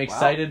 which I am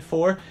excited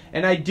for.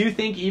 And I do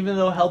think, even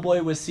though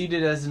Hellboy was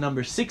seeded as the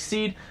number 6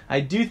 seed,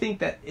 I do think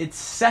that its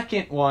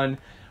second one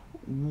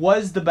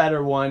was the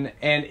better one,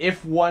 and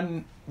if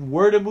one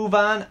were to move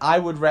on, I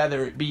would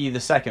rather it be the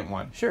second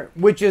one. Sure,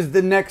 which is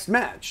the next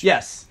match.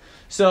 Yes.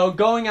 So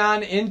going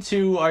on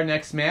into our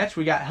next match,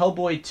 we got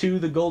Hellboy 2,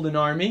 The Golden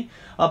Army,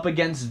 up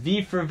against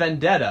V for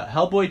Vendetta.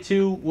 Hellboy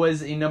 2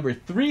 was a number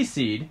 3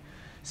 seed,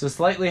 so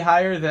slightly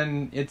higher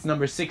than its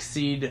number 6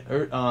 seed,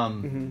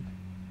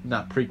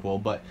 not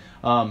prequel, but...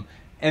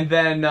 and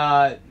then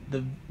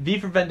the V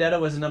for Vendetta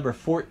was a number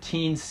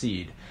 14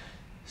 seed.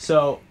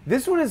 So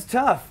this one is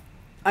tough.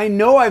 I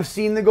know I've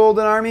seen The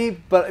Golden Army,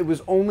 but it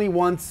was only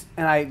once,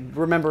 and I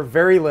remember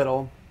very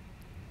little.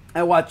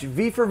 I watch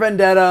V for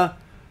Vendetta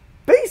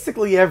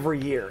basically every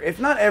year. If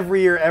not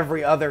every year,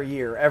 every other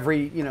year.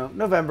 Every,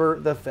 November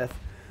the 5th.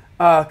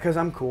 Because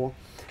I'm cool.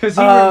 Because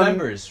he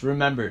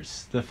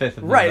remembers the 5th of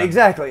November. Right,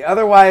 exactly.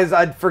 Otherwise,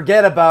 I'd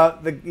forget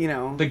about the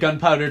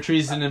gunpowder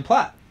treason and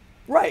plot.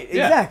 Right,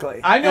 exactly.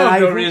 I know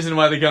of no reason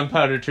why the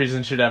gunpowder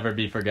treason should ever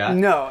be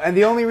forgotten. No, and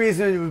the only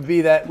reason would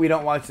be that we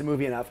don't watch the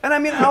movie enough. And I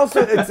mean,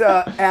 also, it's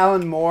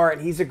Alan Moore, and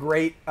he's a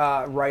great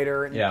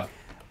writer.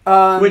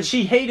 And, which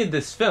he hated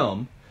this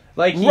film.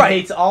 He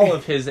hates all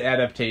of his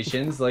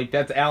adaptations.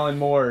 That's Alan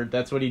Moore.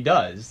 That's what he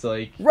does.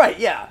 Right,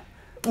 yeah.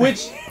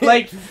 Which,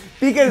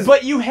 because...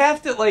 But you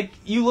have to,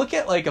 you look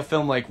at, a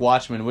film like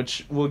Watchmen,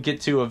 which we'll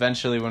get to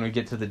eventually when we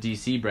get to the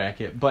DC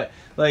bracket, but,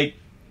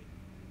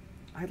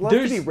 I'd love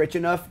to be rich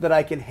enough that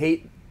I can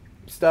hate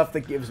stuff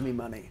that gives me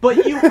money.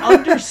 But you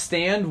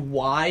understand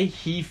why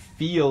he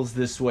feels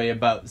this way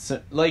about...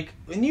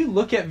 when you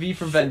look at V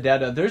for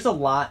Vendetta, there's a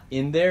lot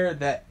in there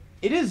that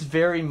it is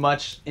very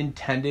much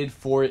intended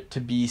for it to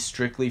be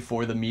strictly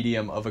for the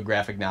medium of a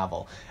graphic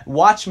novel.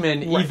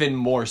 Watchmen even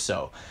more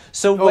so.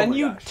 So when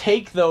you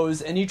take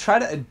those and you try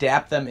to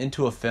adapt them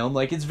into a film,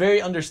 like, it's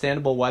very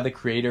understandable why the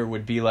creator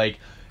would be like,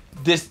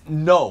 this,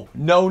 no.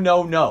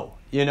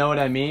 You know what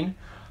I mean?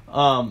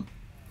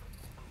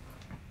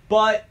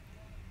 But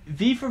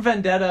V for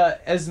Vendetta,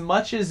 as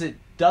much as it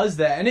does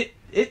that, and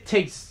it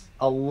takes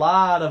a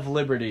lot of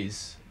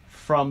liberties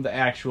from the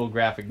actual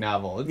graphic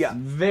novel. It's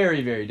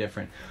very, very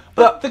different.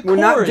 But the core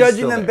we're not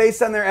judging them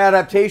based on their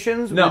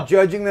adaptations. No. We're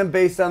judging them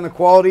based on the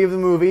quality of the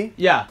movie.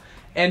 Yeah.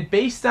 And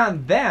based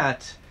on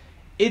that,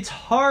 it's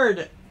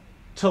hard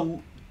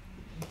to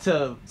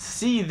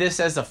see this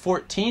as a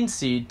 14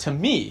 seed to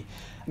me.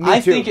 I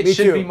think it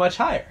should be much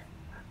higher.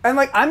 And,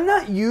 like, I'm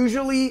not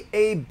usually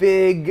a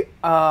big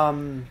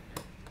anti-hero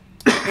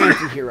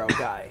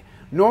guy.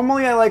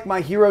 Normally, I like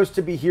my heroes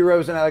to be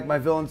heroes and I like my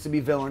villains to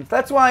be villains.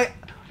 That's why,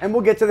 and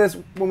we'll get to this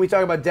when we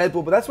talk about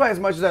Deadpool, but that's why as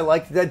much as I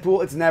liked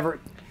Deadpool,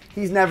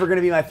 he's never going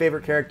to be my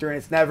favorite character and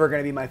it's never going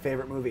to be my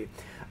favorite movie.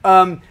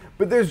 But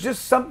there's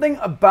just something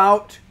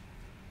about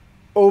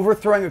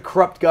overthrowing a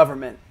corrupt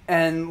government,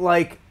 and,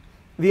 like,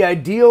 the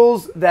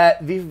ideals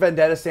that V for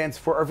Vendetta stands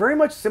for are very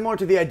much similar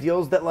to the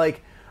ideals that,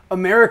 like,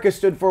 America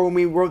stood for when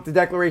we wrote the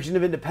Declaration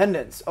of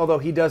Independence, although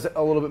he does it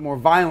a little bit more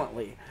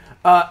violently.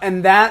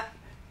 And that,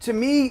 to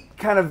me,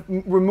 kind of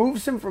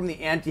removes him from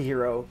the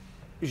anti-hero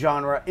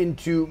genre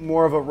into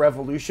more of a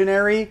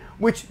revolutionary,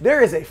 which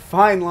there is a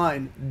fine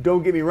line,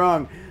 don't get me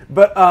wrong,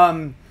 but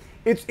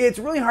it's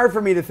really hard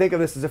for me to think of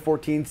this as a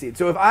 14 seed.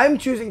 So if I'm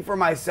choosing for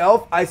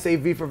myself, I say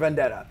V for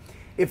Vendetta.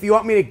 If you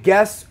want me to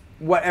guess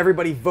what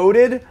everybody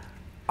voted,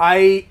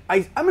 I'm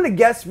going to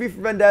guess V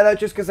for Vendetta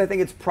just because I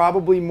think it's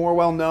probably more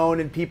well known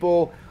and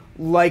people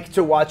like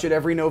to watch it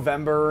every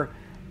November.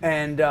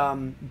 And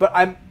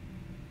but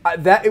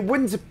it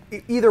wouldn't,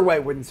 either way,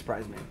 it wouldn't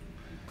surprise me.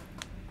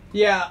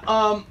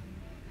 Yeah,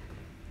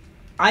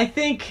 I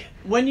think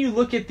when you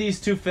look at these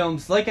two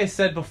films, like I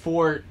said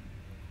before,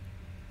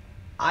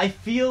 I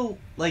feel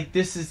like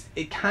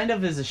it kind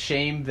of is a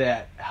shame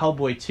that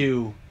Hellboy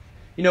 2,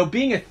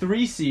 being a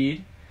 3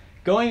 seed,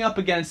 going up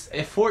against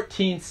a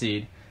 14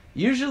 seed,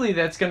 usually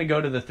that's going to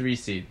go to the 3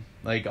 seed,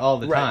 like, all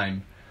the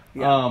time.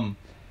 Yeah.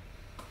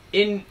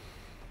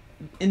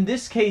 In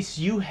this case,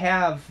 you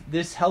have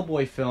this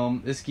Hellboy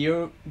film, this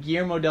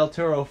Guillermo del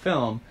Toro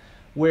film,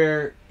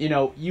 where,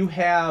 you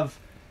have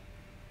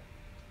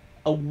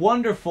a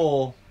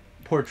wonderful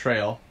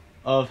portrayal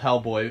of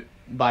Hellboy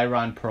by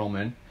Ron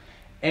Perlman,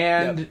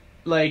 and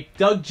like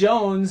Doug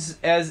Jones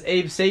as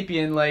Abe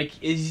Sapien, like,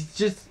 is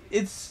just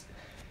it's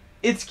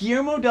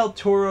Guillermo del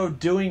Toro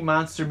doing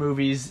monster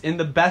movies in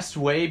the best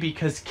way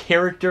because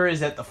character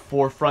is at the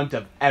forefront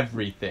of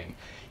everything.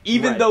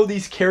 Even though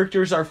these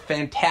characters are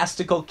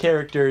fantastical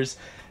characters,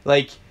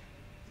 like,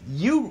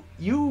 you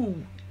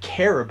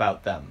care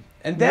about them,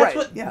 and that's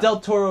what Del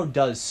Toro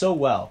does so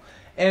well.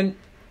 And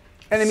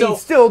I mean, he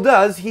still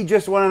does. He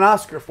just won an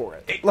Oscar for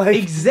it. Like,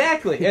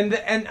 exactly.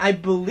 And I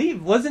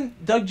believe,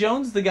 wasn't Doug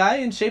Jones the guy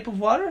in Shape of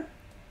Water?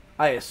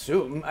 I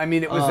assume. I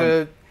mean, it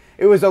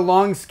was a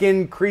long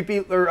skinned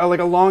creepy, or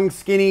like a long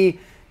skinny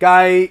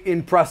guy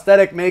in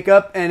prosthetic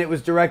makeup, and it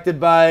was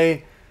directed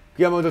by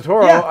Guillermo del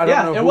Toro. I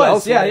don't know who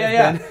else.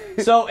 Yeah.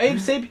 So Abe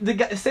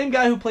Sapien, the same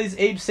guy who plays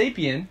Abe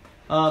Sapien,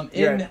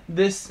 in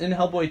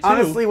Hellboy 2.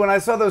 Honestly, when I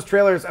saw those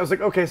trailers, I was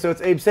like, okay, so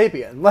it's Abe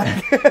Sapien.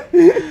 Like,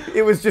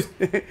 it was just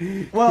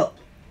well,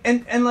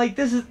 and like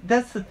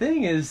that's the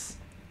thing is,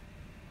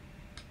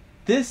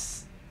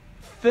 this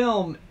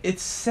film,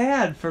 it's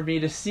sad for me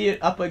to see it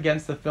up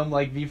against a film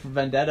like V for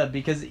Vendetta,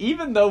 because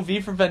even though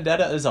V for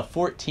Vendetta is a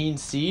 14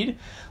 seed,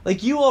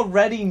 like, you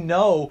already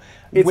know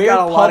where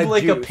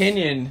public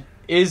opinion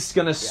is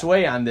going to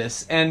sway on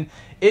this, and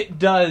it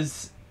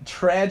does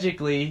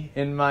tragically,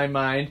 in my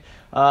mind.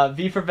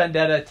 V for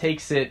Vendetta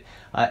takes it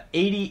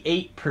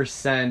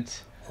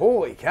 88%.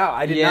 Holy cow!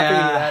 I did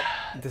not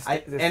think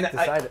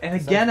that. And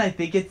again, I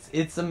think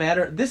it's a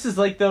matter. This is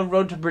like the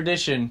Road to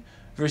Perdition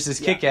versus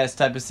Kick-Ass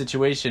type of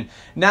situation.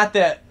 Not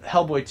that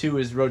Hellboy 2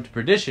 is Road to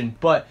Perdition,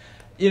 but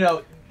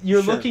you're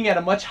looking at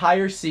a much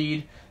higher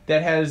seed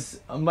that has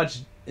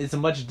it's a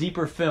much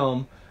deeper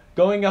film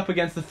going up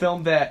against the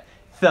film that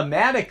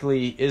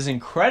thematically is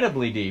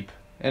incredibly deep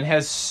and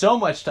has so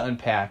much to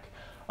unpack.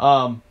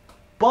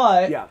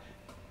 But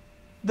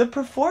the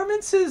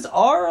performances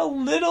are a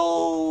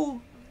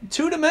little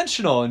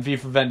two-dimensional in V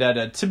for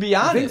Vendetta, to be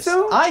honest.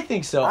 I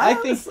think so.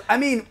 I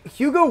mean,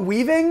 Hugo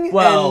Weaving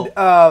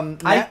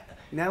and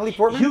Natalie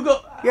Portman?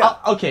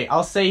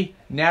 I'll say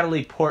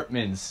Natalie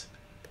Portman's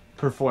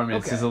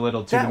performance is a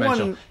little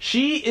two-dimensional.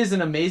 She is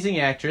an amazing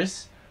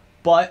actress,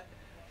 but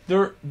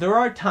there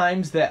are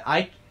times that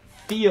I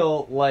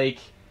feel like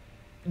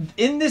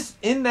in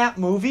that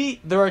movie,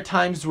 there are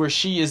times where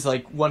she is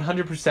like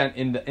 100%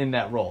 in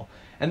that role.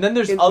 And then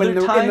there's other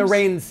times in the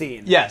rain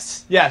scene.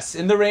 Yes,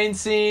 in the rain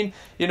scene,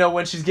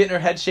 when she's getting her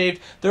head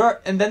shaved. There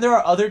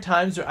are other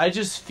times where I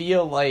just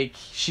feel like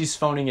she's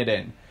phoning it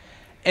in.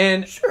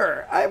 And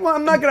sure, I'm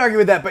not going to argue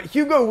with that, but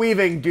Hugo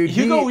Weaving, dude,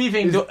 Hugo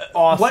Weaving,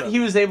 awesome. What he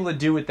was able to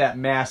do with that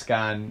mask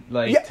on,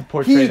 like, to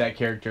portray that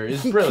character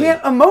is brilliant. He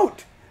can't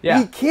emote. Yeah.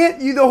 He can't.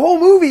 The whole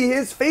movie,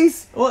 his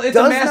face does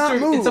not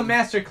move. It's a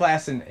master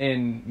class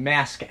in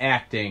mask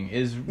acting.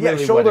 Is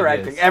really shoulder what it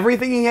acting. Is.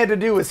 Everything he had to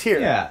do was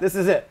here. Yeah, this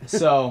is it.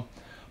 So,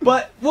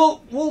 but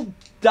we'll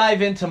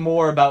dive into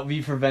more about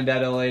V for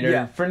Vendetta later.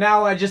 Yeah. For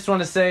now, I just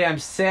want to say I'm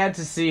sad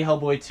to see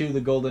Hellboy 2: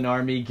 The Golden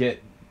Army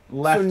get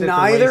left at the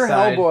wayside. Neither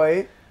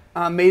Hellboy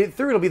made it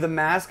through. It'll be The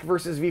Mask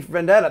versus V for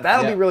Vendetta.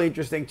 That'll be really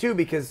interesting too,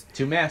 because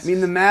two masks. I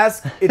mean, The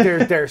Mask,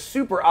 they're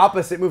super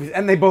opposite movies,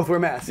 and they both wear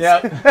masks. Yeah,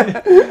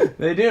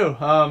 they do.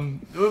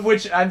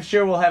 Which I'm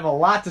sure we'll have a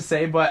lot to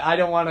say, but I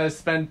don't want to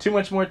spend too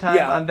much more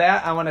time on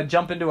that. I want to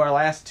jump into our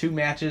last two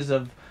matches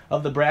of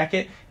the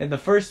bracket, and the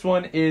first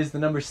one is the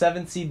number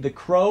 7 seed The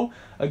Crow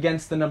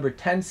against the number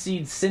 10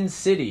 seed Sin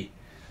City.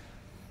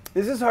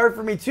 This is hard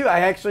for me too. I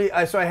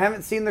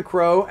haven't seen The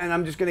Crow, and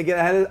I'm just going to get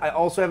ahead of it. I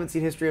also haven't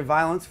seen History of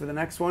Violence for the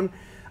next one.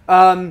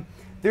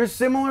 They're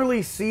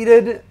similarly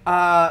seated.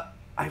 I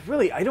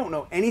don't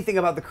know anything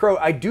about The Crow.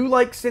 I do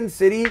like Sin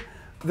City.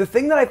 The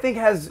thing that I think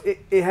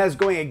it has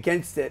going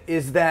against it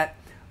is that,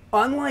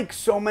 unlike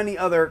so many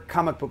other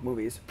comic book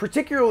movies,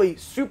 particularly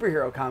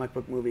superhero comic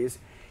book movies,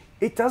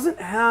 it doesn't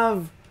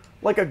have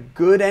like a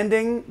good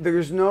ending.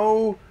 There's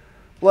no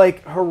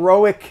like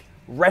heroic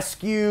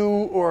rescue,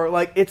 or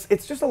like it's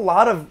just a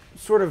lot of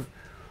sort of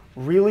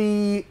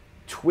really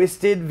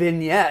twisted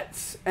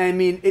vignettes. I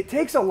mean, it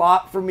takes a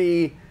lot for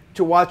me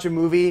to watch a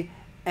movie,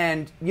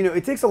 and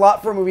it takes a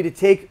lot for a movie to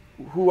take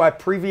who I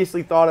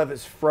previously thought of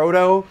as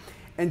Frodo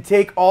and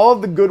take all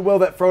of the goodwill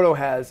that Frodo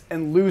has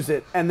and lose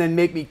it, and then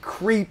make me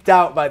creeped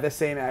out by the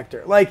same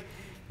actor. Like,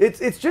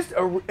 it's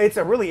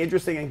a really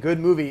interesting and good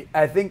movie,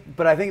 I think,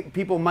 but I think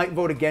people might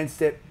vote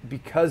against it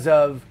because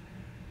of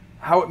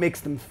how it makes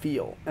them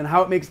feel, and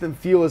how it makes them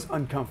feel is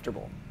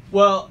uncomfortable.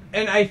 Well,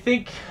 and I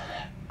think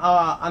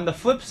on the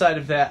flip side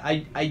of that,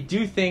 I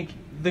do think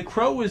The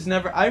Crow was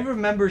never... I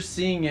remember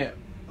seeing it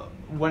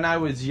when I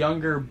was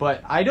younger,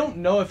 but I don't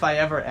know if I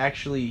ever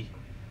actually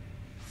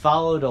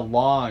followed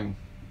along,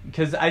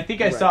 because I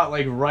think I saw it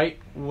like right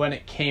when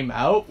it came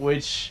out,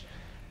 which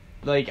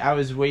like I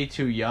was way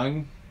too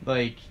young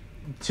like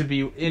to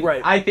be in,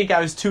 I think I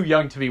was too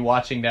young to be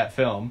watching that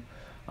film.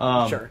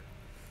 Sure.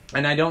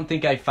 And I don't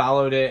think I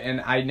followed it,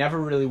 and I never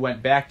really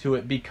went back to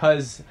it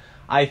because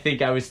I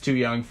think I was too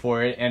young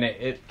for it, and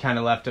it kind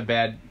of left a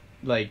bad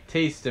like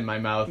taste in my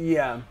mouth.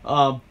 Yeah.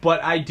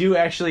 But I do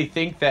actually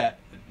think that,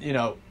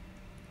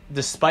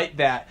 despite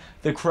that,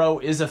 The Crow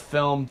is a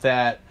film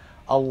that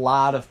a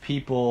lot of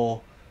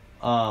people,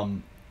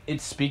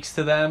 it speaks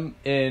to them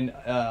in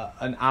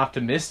an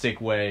optimistic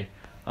way,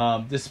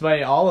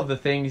 despite all of the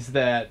things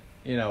that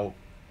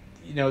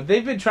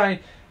they've been trying.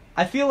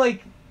 I feel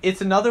like it's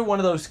another one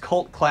of those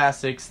cult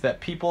classics that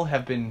people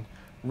have been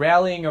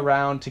rallying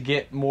around to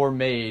get more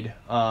made.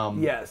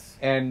 Yes.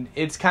 And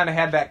it's kind of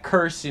had that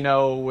curse,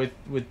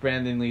 with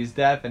Brandon Lee's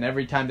death, and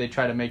every time they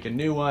try to make a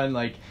new one,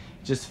 like,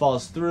 it just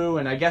falls through.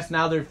 And I guess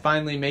now they're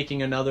finally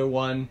making another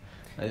one.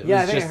 It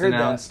was just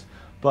announced. That.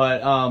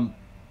 But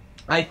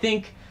I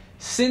think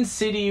Sin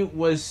City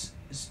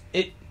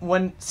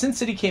when Sin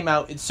City came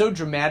out, it so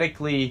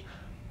dramatically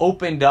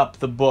opened up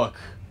the book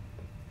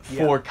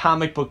for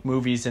comic book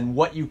movies and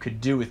what you could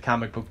do with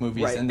comic book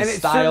movies and the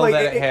style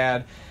that it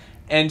had.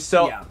 And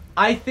so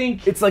I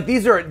think it's like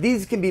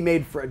these can be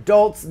made for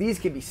adults, these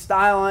can be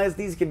stylized,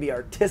 these can be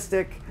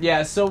artistic.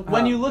 Yeah, so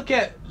when you look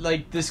at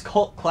like this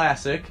cult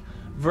classic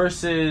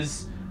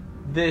versus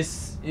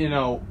this,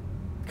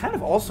 kind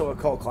of also a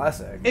cult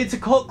classic. It's a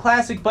cult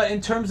classic, but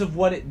in terms of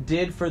what it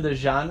did for the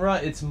genre,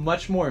 it's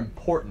much more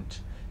important.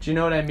 Do you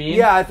know what I mean?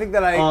 Yeah, I think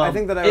that I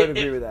would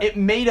agree with that. It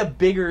made a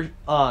bigger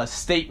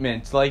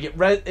statement. Like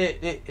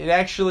it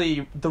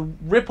actually, the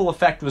ripple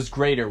effect was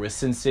greater with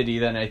Sin City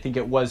than I think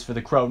it was for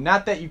The Crow.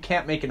 Not that you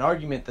can't make an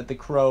argument that The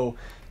Crow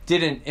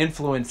didn't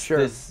influence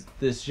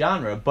this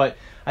genre, but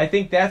I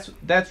think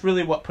that's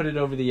really what put it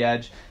over the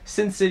edge.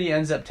 Sin City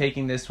ends up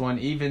taking this one,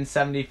 even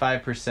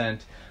 75%.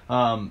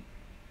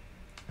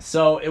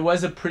 So it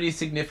was a pretty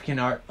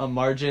significant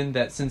margin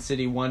that Sin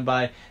City won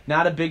by.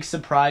 Not a big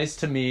surprise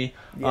to me.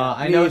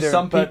 I know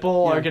some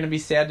people are going to be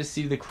sad to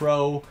see The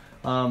Crow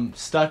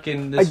stuck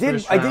in this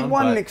first round. I did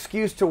want an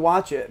excuse to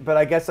watch it, but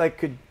I guess I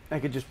could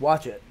just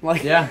watch it.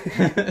 Like, yeah.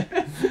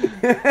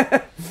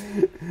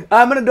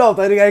 I'm an adult.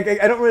 I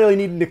don't really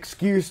need an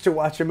excuse to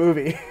watch a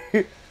movie.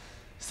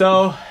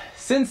 So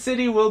Sin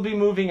City will be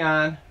moving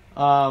on.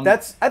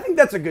 I think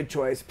that's a good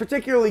choice,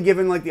 particularly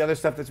given like the other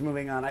stuff that's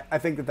moving on. I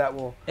think that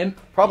will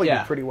probably do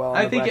pretty well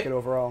on the bracket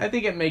overall. I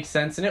think it makes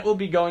sense, and it will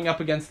be going up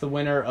against the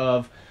winner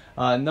of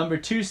number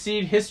 2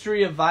 seed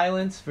History of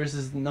Violence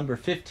versus number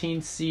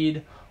 15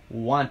 seed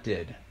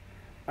Wanted.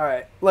 All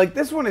right, like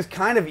this one is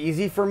kind of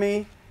easy for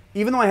me,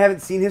 even though I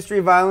haven't seen History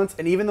of Violence,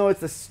 and even though it's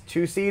the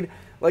 2 seed,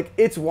 like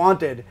it's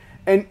Wanted.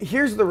 And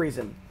here's the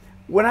reason: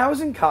 when I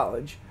was in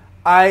college,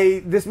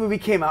 this movie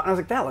came out, and I was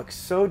like, that looks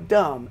so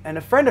dumb. And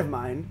a friend of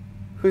mine,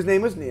 whose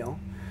name was Neil,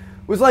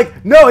 was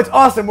like, no, it's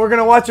awesome. We're going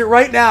to watch it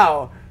right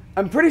now.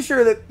 I'm pretty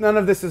sure that none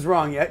of this is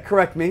wrong yet.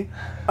 Correct me.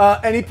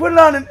 And he put it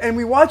on, and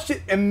we watched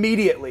it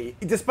immediately,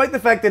 despite the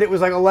fact that it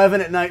was like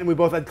 11 at night and we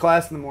both had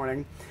class in the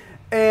morning.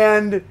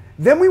 And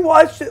then we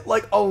watched it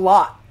like a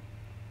lot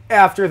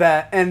after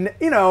that. And,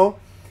 you know,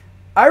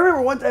 I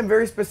remember one time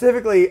very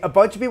specifically, a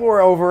bunch of people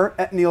were over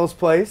at Neil's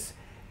place,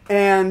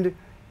 and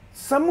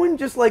someone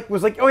just like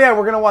was like, oh yeah,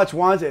 we're going to watch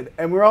Wanted.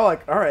 And we were all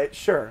like, all right,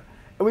 sure.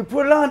 And we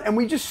put it on, and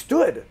we just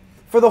stood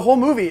for the whole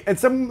movie. And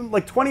some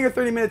like 20 or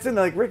 30 minutes in,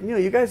 they're like, Rick, Neil,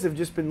 you guys have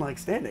just been like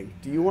standing.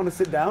 Do you want to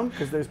sit down?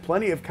 Because there's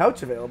plenty of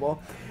couch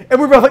available. And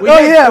we were both like, oh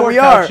yeah, we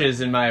are. Couches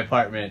in my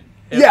apartment.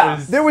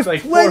 There was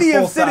like plenty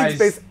of sitting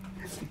space.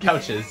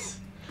 Couches.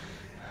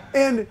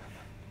 And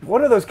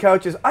one of those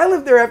couches, I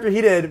lived there after he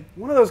did.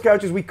 One of those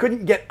couches, we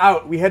couldn't get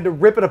out. We had to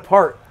rip it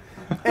apart.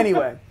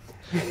 Anyway,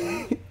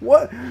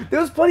 there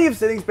was plenty of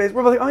sitting space.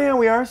 We're both like, oh yeah,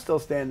 we are still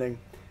standing.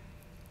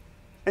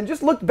 And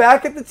just looked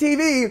back at the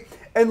TV,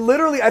 and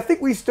literally, I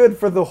think we stood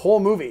for the whole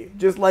movie,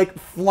 just like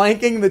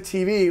flanking the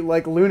TV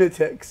like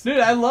lunatics. Dude,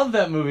 I love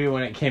that movie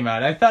when it came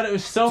out. I thought it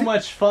was so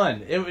much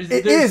fun.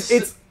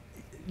 It's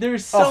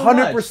there's so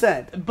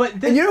 100%. much. But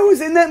and you know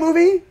who's in that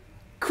movie?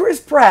 Chris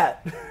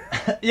Pratt.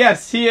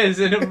 Yes, he is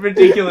in a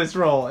ridiculous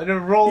role. In a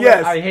role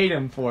that I hate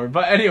him for.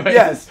 But anyways.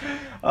 Yes.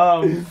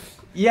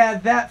 Yeah,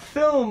 that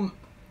film,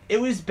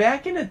 it was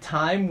back in a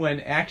time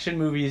when action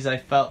movies, I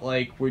felt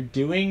like, were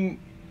doing...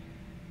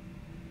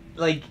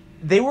 Like,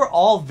 they were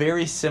all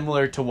very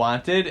similar to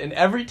Wanted, and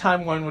every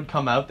time one would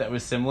come out that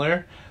was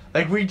similar,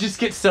 like, we'd just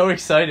get so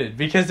excited,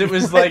 because it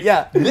was like,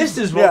 this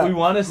is what we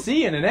want to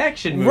see in an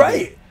action movie.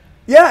 Right.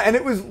 Yeah, and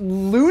it was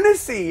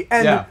lunacy,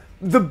 and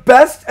the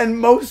best and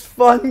most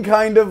fun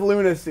kind of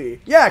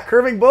lunacy. Yeah,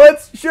 curving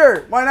bullets?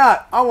 Sure, why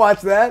not? I'll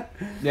watch that.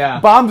 Yeah.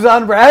 Bombs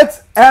on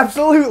rats?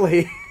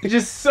 Absolutely.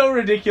 Just so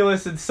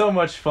ridiculous and so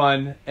much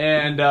fun,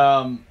 and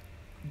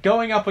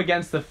going up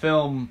against the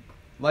film...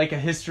 like A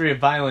History of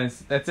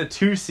Violence, that's a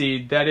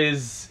 2-seed, that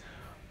is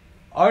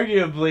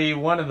arguably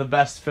one of the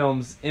best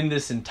films in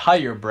this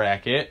entire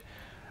bracket.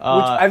 Which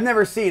I've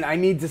never seen. I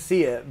need to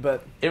see it,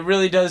 but... It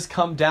really does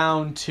come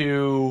down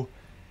to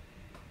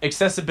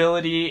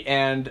accessibility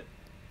and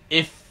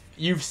if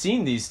you've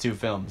seen these two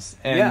films.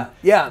 And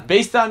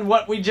based on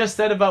what we just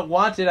said about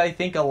Wanted, I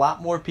think a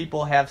lot more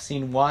people have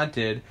seen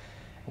Wanted.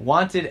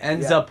 Wanted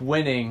ends up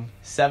winning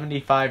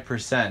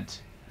 75%.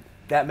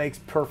 That makes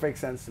perfect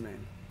sense to me.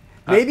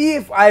 Maybe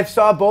if I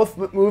saw both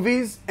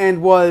movies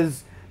and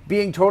was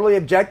being totally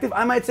objective,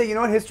 I might say, you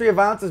know what, History of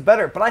Violence is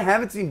better. But I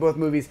haven't seen both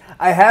movies.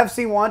 I have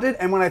seen Wanted,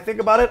 and when I think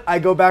about it, I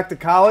go back to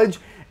college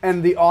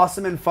and the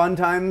awesome and fun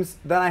times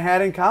that I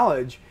had in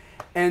college.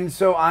 And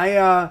so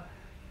I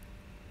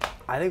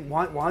think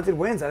Wanted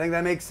wins. I think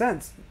that makes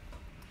sense.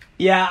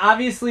 Yeah,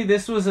 obviously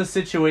this was a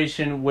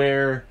situation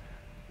where,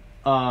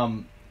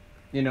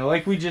 you know,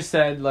 like we just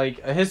said,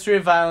 like A History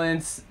of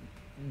Violence,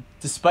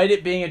 despite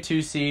it being a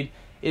 2-seed,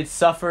 it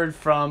suffered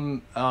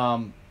from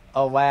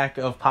a lack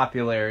of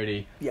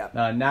popularity.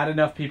 Yeah. Not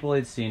enough people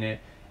had seen it.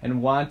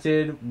 And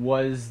Wanted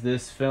was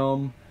this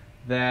film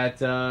that,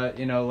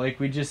 you know, like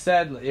we just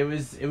said, it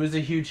was a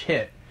huge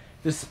hit.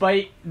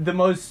 Despite the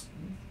most...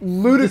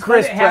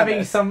 ludicrous despite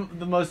having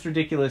the most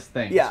ridiculous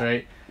things,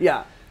 right?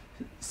 Yeah.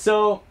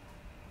 So,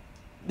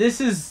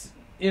 this is,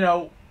 you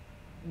know,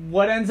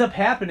 what ends up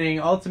happening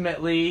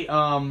ultimately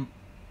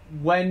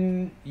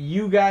when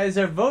you guys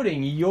are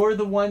voting. You're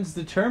the ones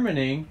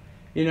determining...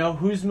 you know,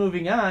 who's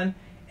moving on,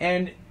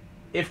 and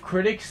if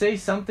critics say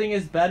something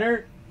is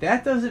better,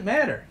 that doesn't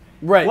matter.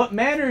 Right. What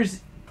matters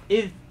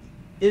is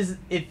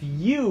if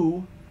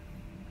you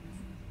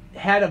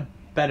had a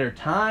better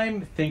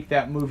time, think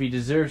that movie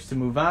deserves to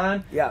move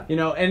on. Yeah. You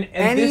know,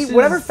 and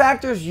whatever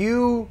factors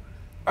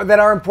that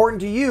are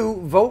important to you,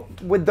 vote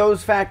with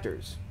those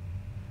factors.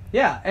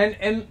 Yeah,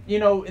 and you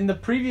know, in the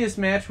previous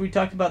match we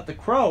talked about The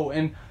Crow,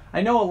 and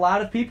I know a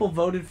lot of people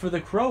voted for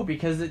The Crow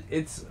because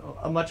it's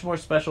a much more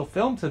special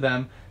film to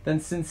them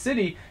than Sin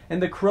City,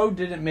 and The Crow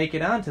didn't make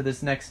it on to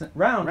this next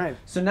round. Right.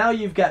 So now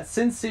you've got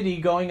Sin City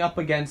going up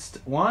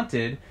against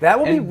Wanted. That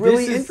will be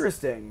really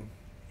interesting.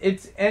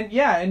 And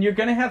you're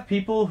going to have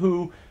people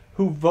who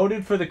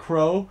voted for The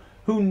Crow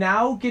who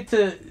now get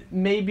to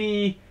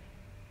maybe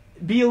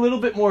be a little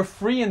bit more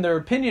free in their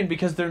opinion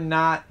because they're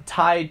not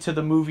tied to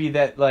the movie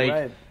that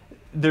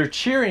they're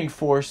cheering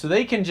for, so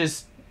they can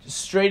just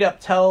straight up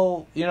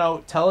tell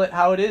it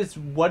how it is.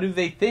 What do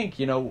they think?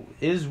 You know,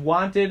 is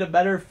Wanted a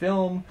better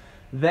film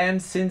than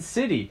Sin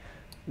City?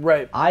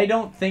 Right. I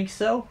don't think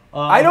so.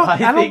 I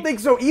don't think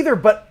so either,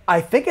 but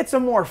I think it's a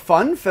more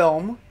fun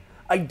film.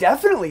 I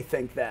definitely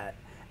think that.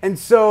 And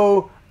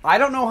so I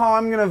don't know how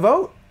I'm going to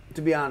vote,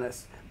 to be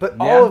honest. But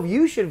all of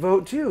you should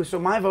vote too. So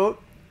my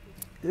vote,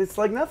 it's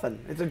like nothing.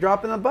 It's a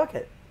drop in the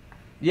bucket.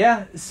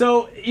 Yeah.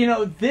 So, you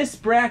know, this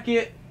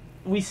bracket,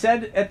 we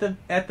said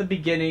at the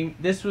beginning,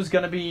 this was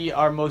going to be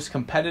our most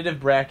competitive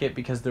bracket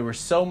because there were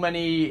so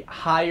many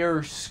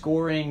higher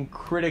scoring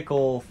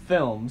critical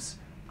films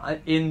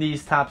in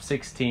these top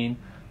 16.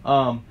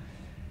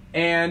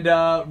 And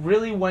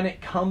really, when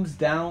it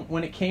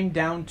came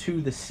down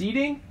to the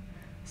seating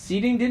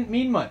didn't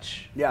mean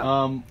much.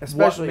 Yeah.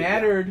 Especially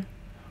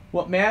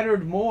what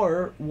mattered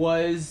more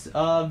was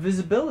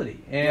visibility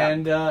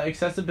and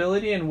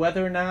accessibility, and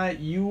whether or not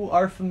you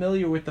are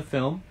familiar with the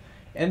film.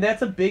 And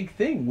that's a big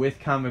thing with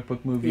comic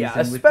book movies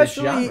and with this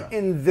genre. Especially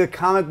in the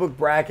comic book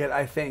bracket,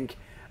 I think.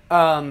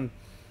 Going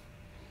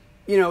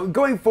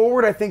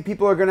forward, I think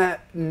people are going to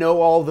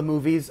know all the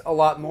movies a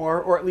lot more,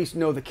 or at least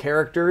know the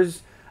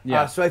characters.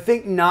 Yeah. So I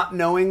think not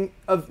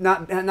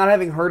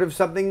having heard of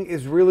something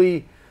is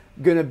really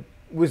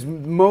was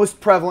most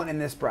prevalent in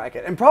this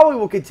bracket, and probably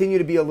will continue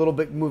to be a little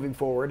bit moving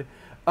forward.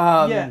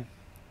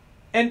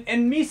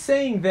 And me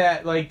saying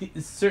that, like,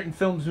 certain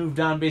films moved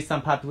on based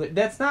on popularity,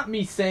 that's not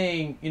me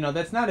saying,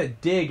 that's not a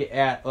dig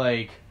at,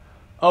 like,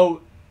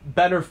 oh,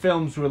 better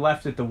films were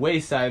left at the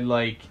wayside.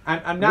 Like,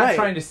 I'm not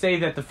trying to say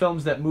that the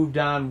films that moved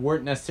on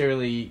weren't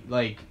necessarily,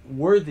 like,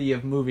 worthy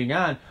of moving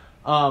on.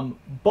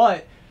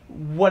 But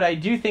what I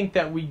do think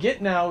that we get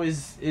now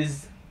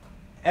is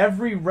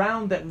every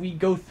round that we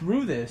go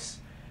through this,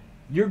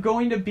 you're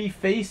going to be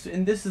faced,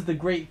 and this is the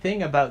great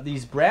thing about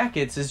these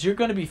brackets, is you're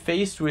going to be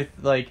faced with,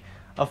 like,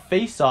 a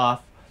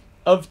face-off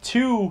of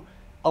two,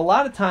 a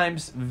lot of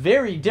times,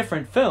 very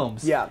different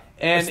films. Yeah,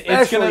 and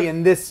especially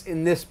in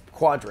this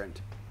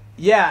quadrant.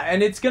 Yeah,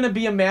 and it's going to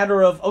be a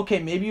matter of, okay,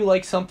 maybe you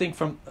like something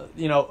from,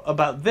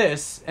 about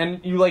this, and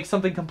you like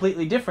something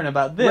completely different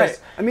about this. Right.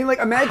 I mean, like,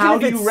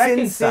 imagine if it's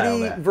Sin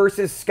City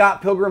versus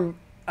Scott Pilgrim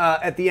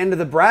at the end of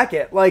the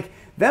bracket. Like,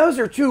 those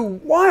are two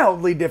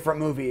wildly different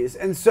movies.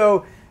 And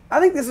so I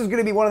think this is going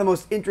to be one of the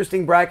most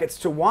interesting brackets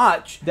to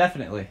watch.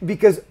 Definitely.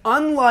 Because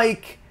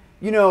unlike,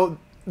 the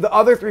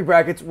other three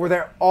brackets where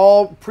they're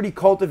all pretty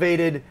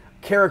cultivated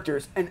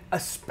characters, and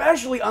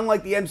especially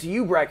unlike the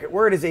MCU bracket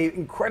where it is a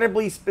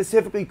incredibly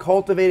specifically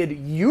cultivated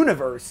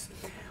universe,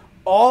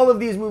 all of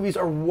these movies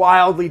are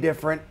wildly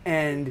different.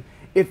 And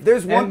if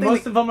there's one thing,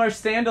 most of them are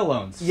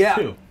standalones.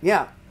 Too.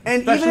 Yeah.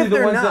 And especially even if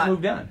the ones that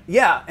moved on.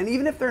 Yeah, and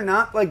even if they're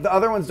not, like, the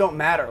other ones don't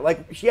matter.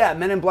 Like, yeah,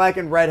 Men in Black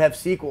and Red have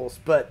sequels,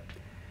 but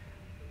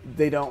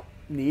they don't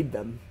need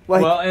them.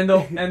 Like, well, and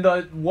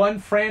the one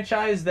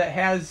franchise that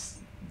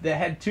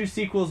had two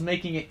sequels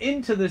making it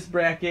into this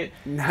bracket,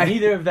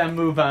 neither of them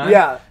move on.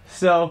 Yeah.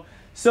 So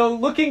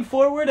looking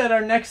forward at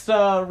our next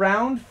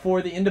round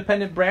for the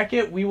independent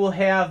bracket, we will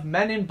have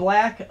Men in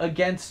Black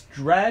against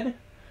Dredd,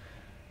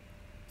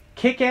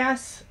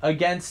 Kick-Ass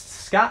against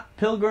Scott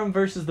Pilgrim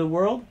versus the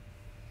World,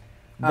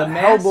 The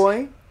Mask,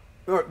 Hellboy,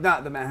 or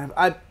not The Mask.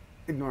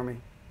 Ignore me.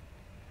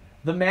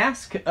 The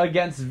Mask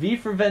against V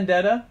for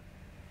Vendetta,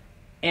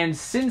 and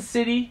Sin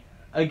City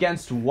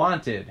against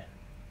Wanted.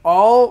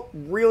 All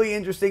really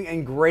interesting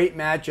and great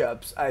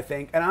matchups, I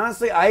think. And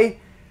honestly, I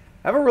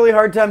have a really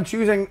hard time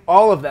choosing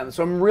all of them.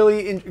 So I'm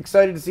really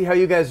excited to see how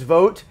you guys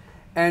vote,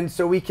 and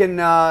so we can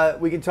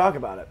talk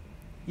about it.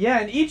 Yeah,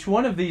 and each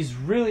one of these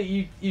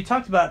really, you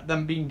talked about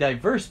them being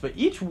diverse, but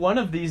each one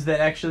of these that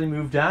actually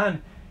moved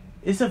on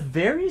is a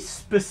very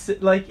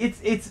specific, like,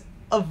 it's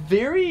a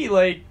very,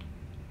 like,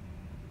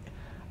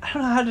 I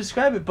don't know how to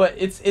describe it, but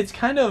it's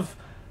kind of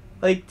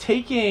like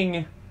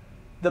taking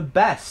the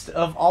best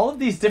of all of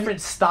these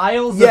different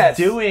styles of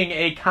doing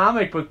a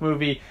comic book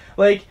movie.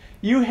 Like,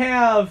 you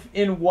have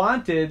in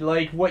Wanted,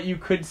 like, what you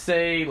could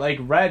say, like,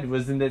 Red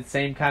was in that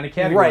same kind of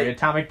category. Right.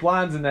 Atomic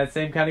Blonde's in that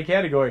same kind of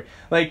category.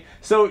 Like,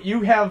 so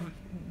you have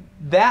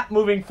that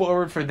moving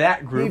forward for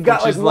that group. You've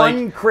got, which like,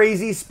 is one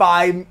crazy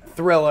spy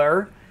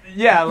thriller.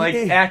 Yeah, like,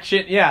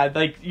 action. Yeah,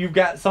 like, you've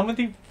got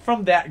something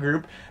from that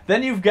group.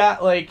 Then you've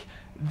got, like,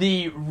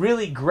 the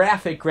really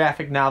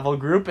graphic novel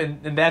group,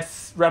 and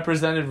that's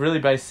represented really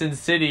by Sin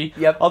City.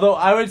 Yep. Although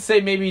I would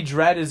say maybe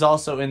Dredd is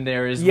also in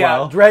there as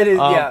well. Yeah, Dredd is,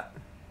 yeah.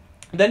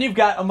 Then you've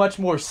got a much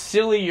more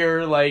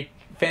sillier, like,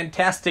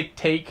 fantastic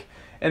take,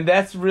 and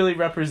that's really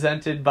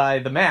represented by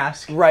The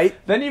Mask. Right.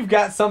 Then you've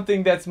got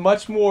something that's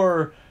much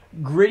more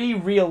gritty,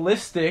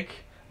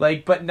 realistic,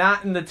 like, but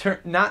not in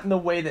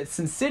the way that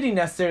Sin City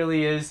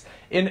necessarily is,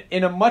 in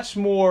a much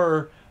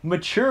more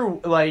mature,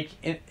 like,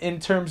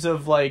 in terms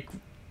of, like,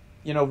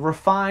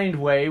 refined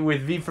way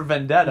with V for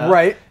Vendetta.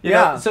 Right. You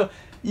know? So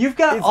you've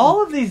got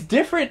all of these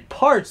different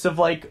parts of,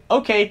 like,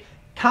 okay,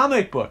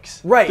 comic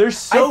books. Right. They're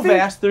so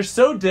vast. They're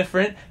so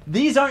different.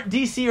 These aren't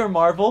DC or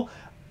Marvel.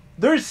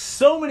 There's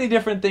so many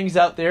different things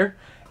out there,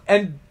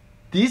 and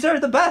these are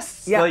the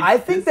best. Yeah, like, I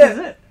think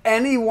that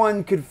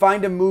anyone could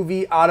find a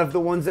movie out of the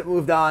ones that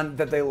moved on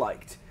that they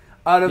liked.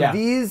 Out of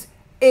these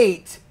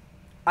 8,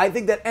 I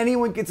think that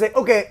anyone could say,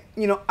 okay,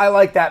 I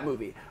like that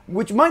movie.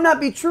 Which might not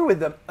be true with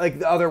the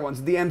other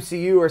ones, the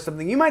MCU or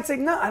something. You might say,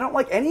 no, I don't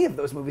like any of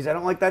those movies. I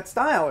don't like that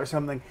style or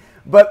something.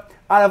 But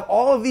out of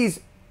all of these,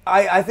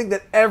 I think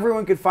that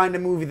everyone could find a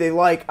movie they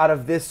like out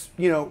of this,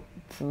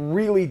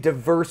 really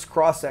diverse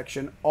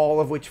cross-section, all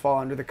of which fall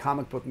under the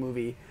comic book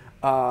movie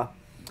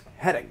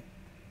heading.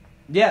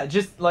 Yeah,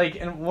 just like,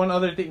 and one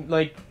other thing,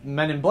 like,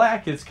 Men in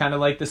Black is kind of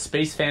like the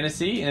space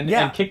fantasy, and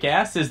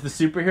Kick-Ass is the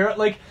superhero.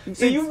 Like,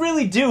 so you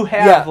really do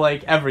have,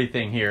 like,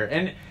 everything here.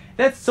 And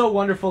that's so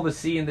wonderful to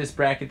see in this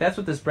bracket. That's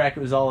what this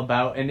bracket was all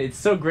about, and it's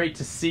so great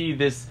to see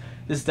this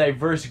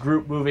diverse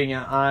group moving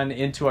on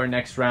into our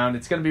next round.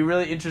 It's going to be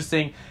really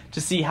interesting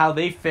to see how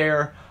they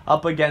fare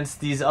up against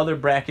these other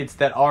brackets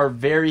that are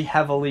very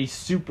heavily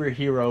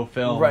superhero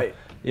film,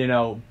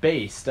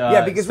 based.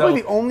 Because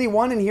really the only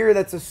one in here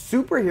that's a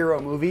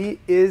superhero movie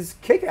is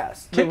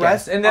Kick-Ass.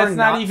 Kick-Ass, and that's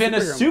not even a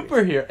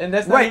superhero, and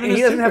that's not even a superhero.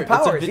 He doesn't have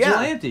powers. It's a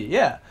vigilante.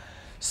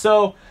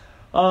 So,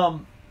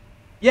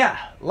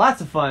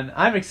 lots of fun.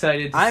 I'm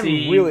excited to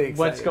see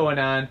what's going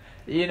on.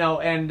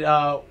 And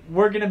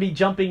we're going to be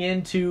jumping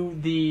into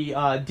the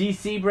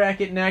DC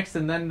bracket next,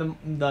 and then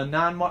the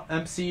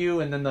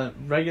non-MCU, and then the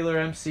regular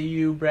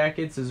MCU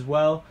brackets as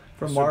well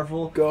from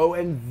Marvel. Go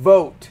and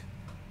vote.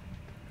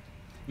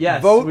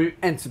 Yes. Vote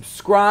and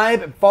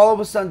subscribe and follow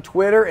us on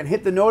Twitter and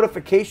hit the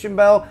notification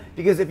bell,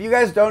 because if you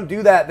guys don't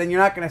do that, then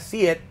you're not going to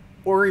see it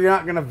or you're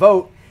not going to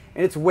vote,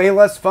 and it's way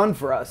less fun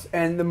for us.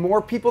 And the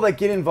more people that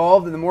get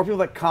involved and the more people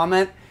that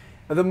comment,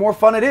 the more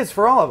fun it is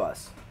for all of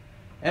us.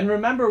 And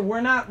remember,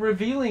 we're not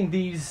revealing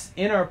these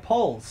in our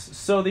polls.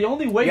 So the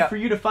only way for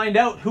you to find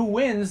out who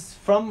wins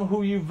from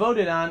who you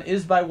voted on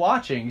is by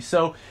watching.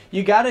 So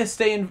you got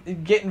to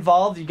get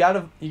involved. You got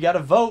to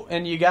vote,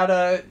 and you got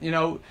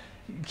to,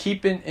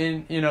 keep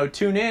tune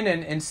in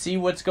and see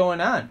what's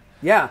going on.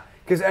 Yeah,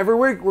 because every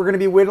week we're going to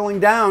be whittling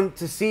down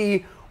to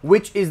see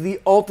which is the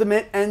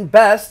ultimate and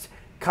best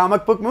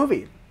comic book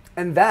movie.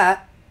 And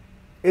that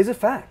is a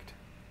fact.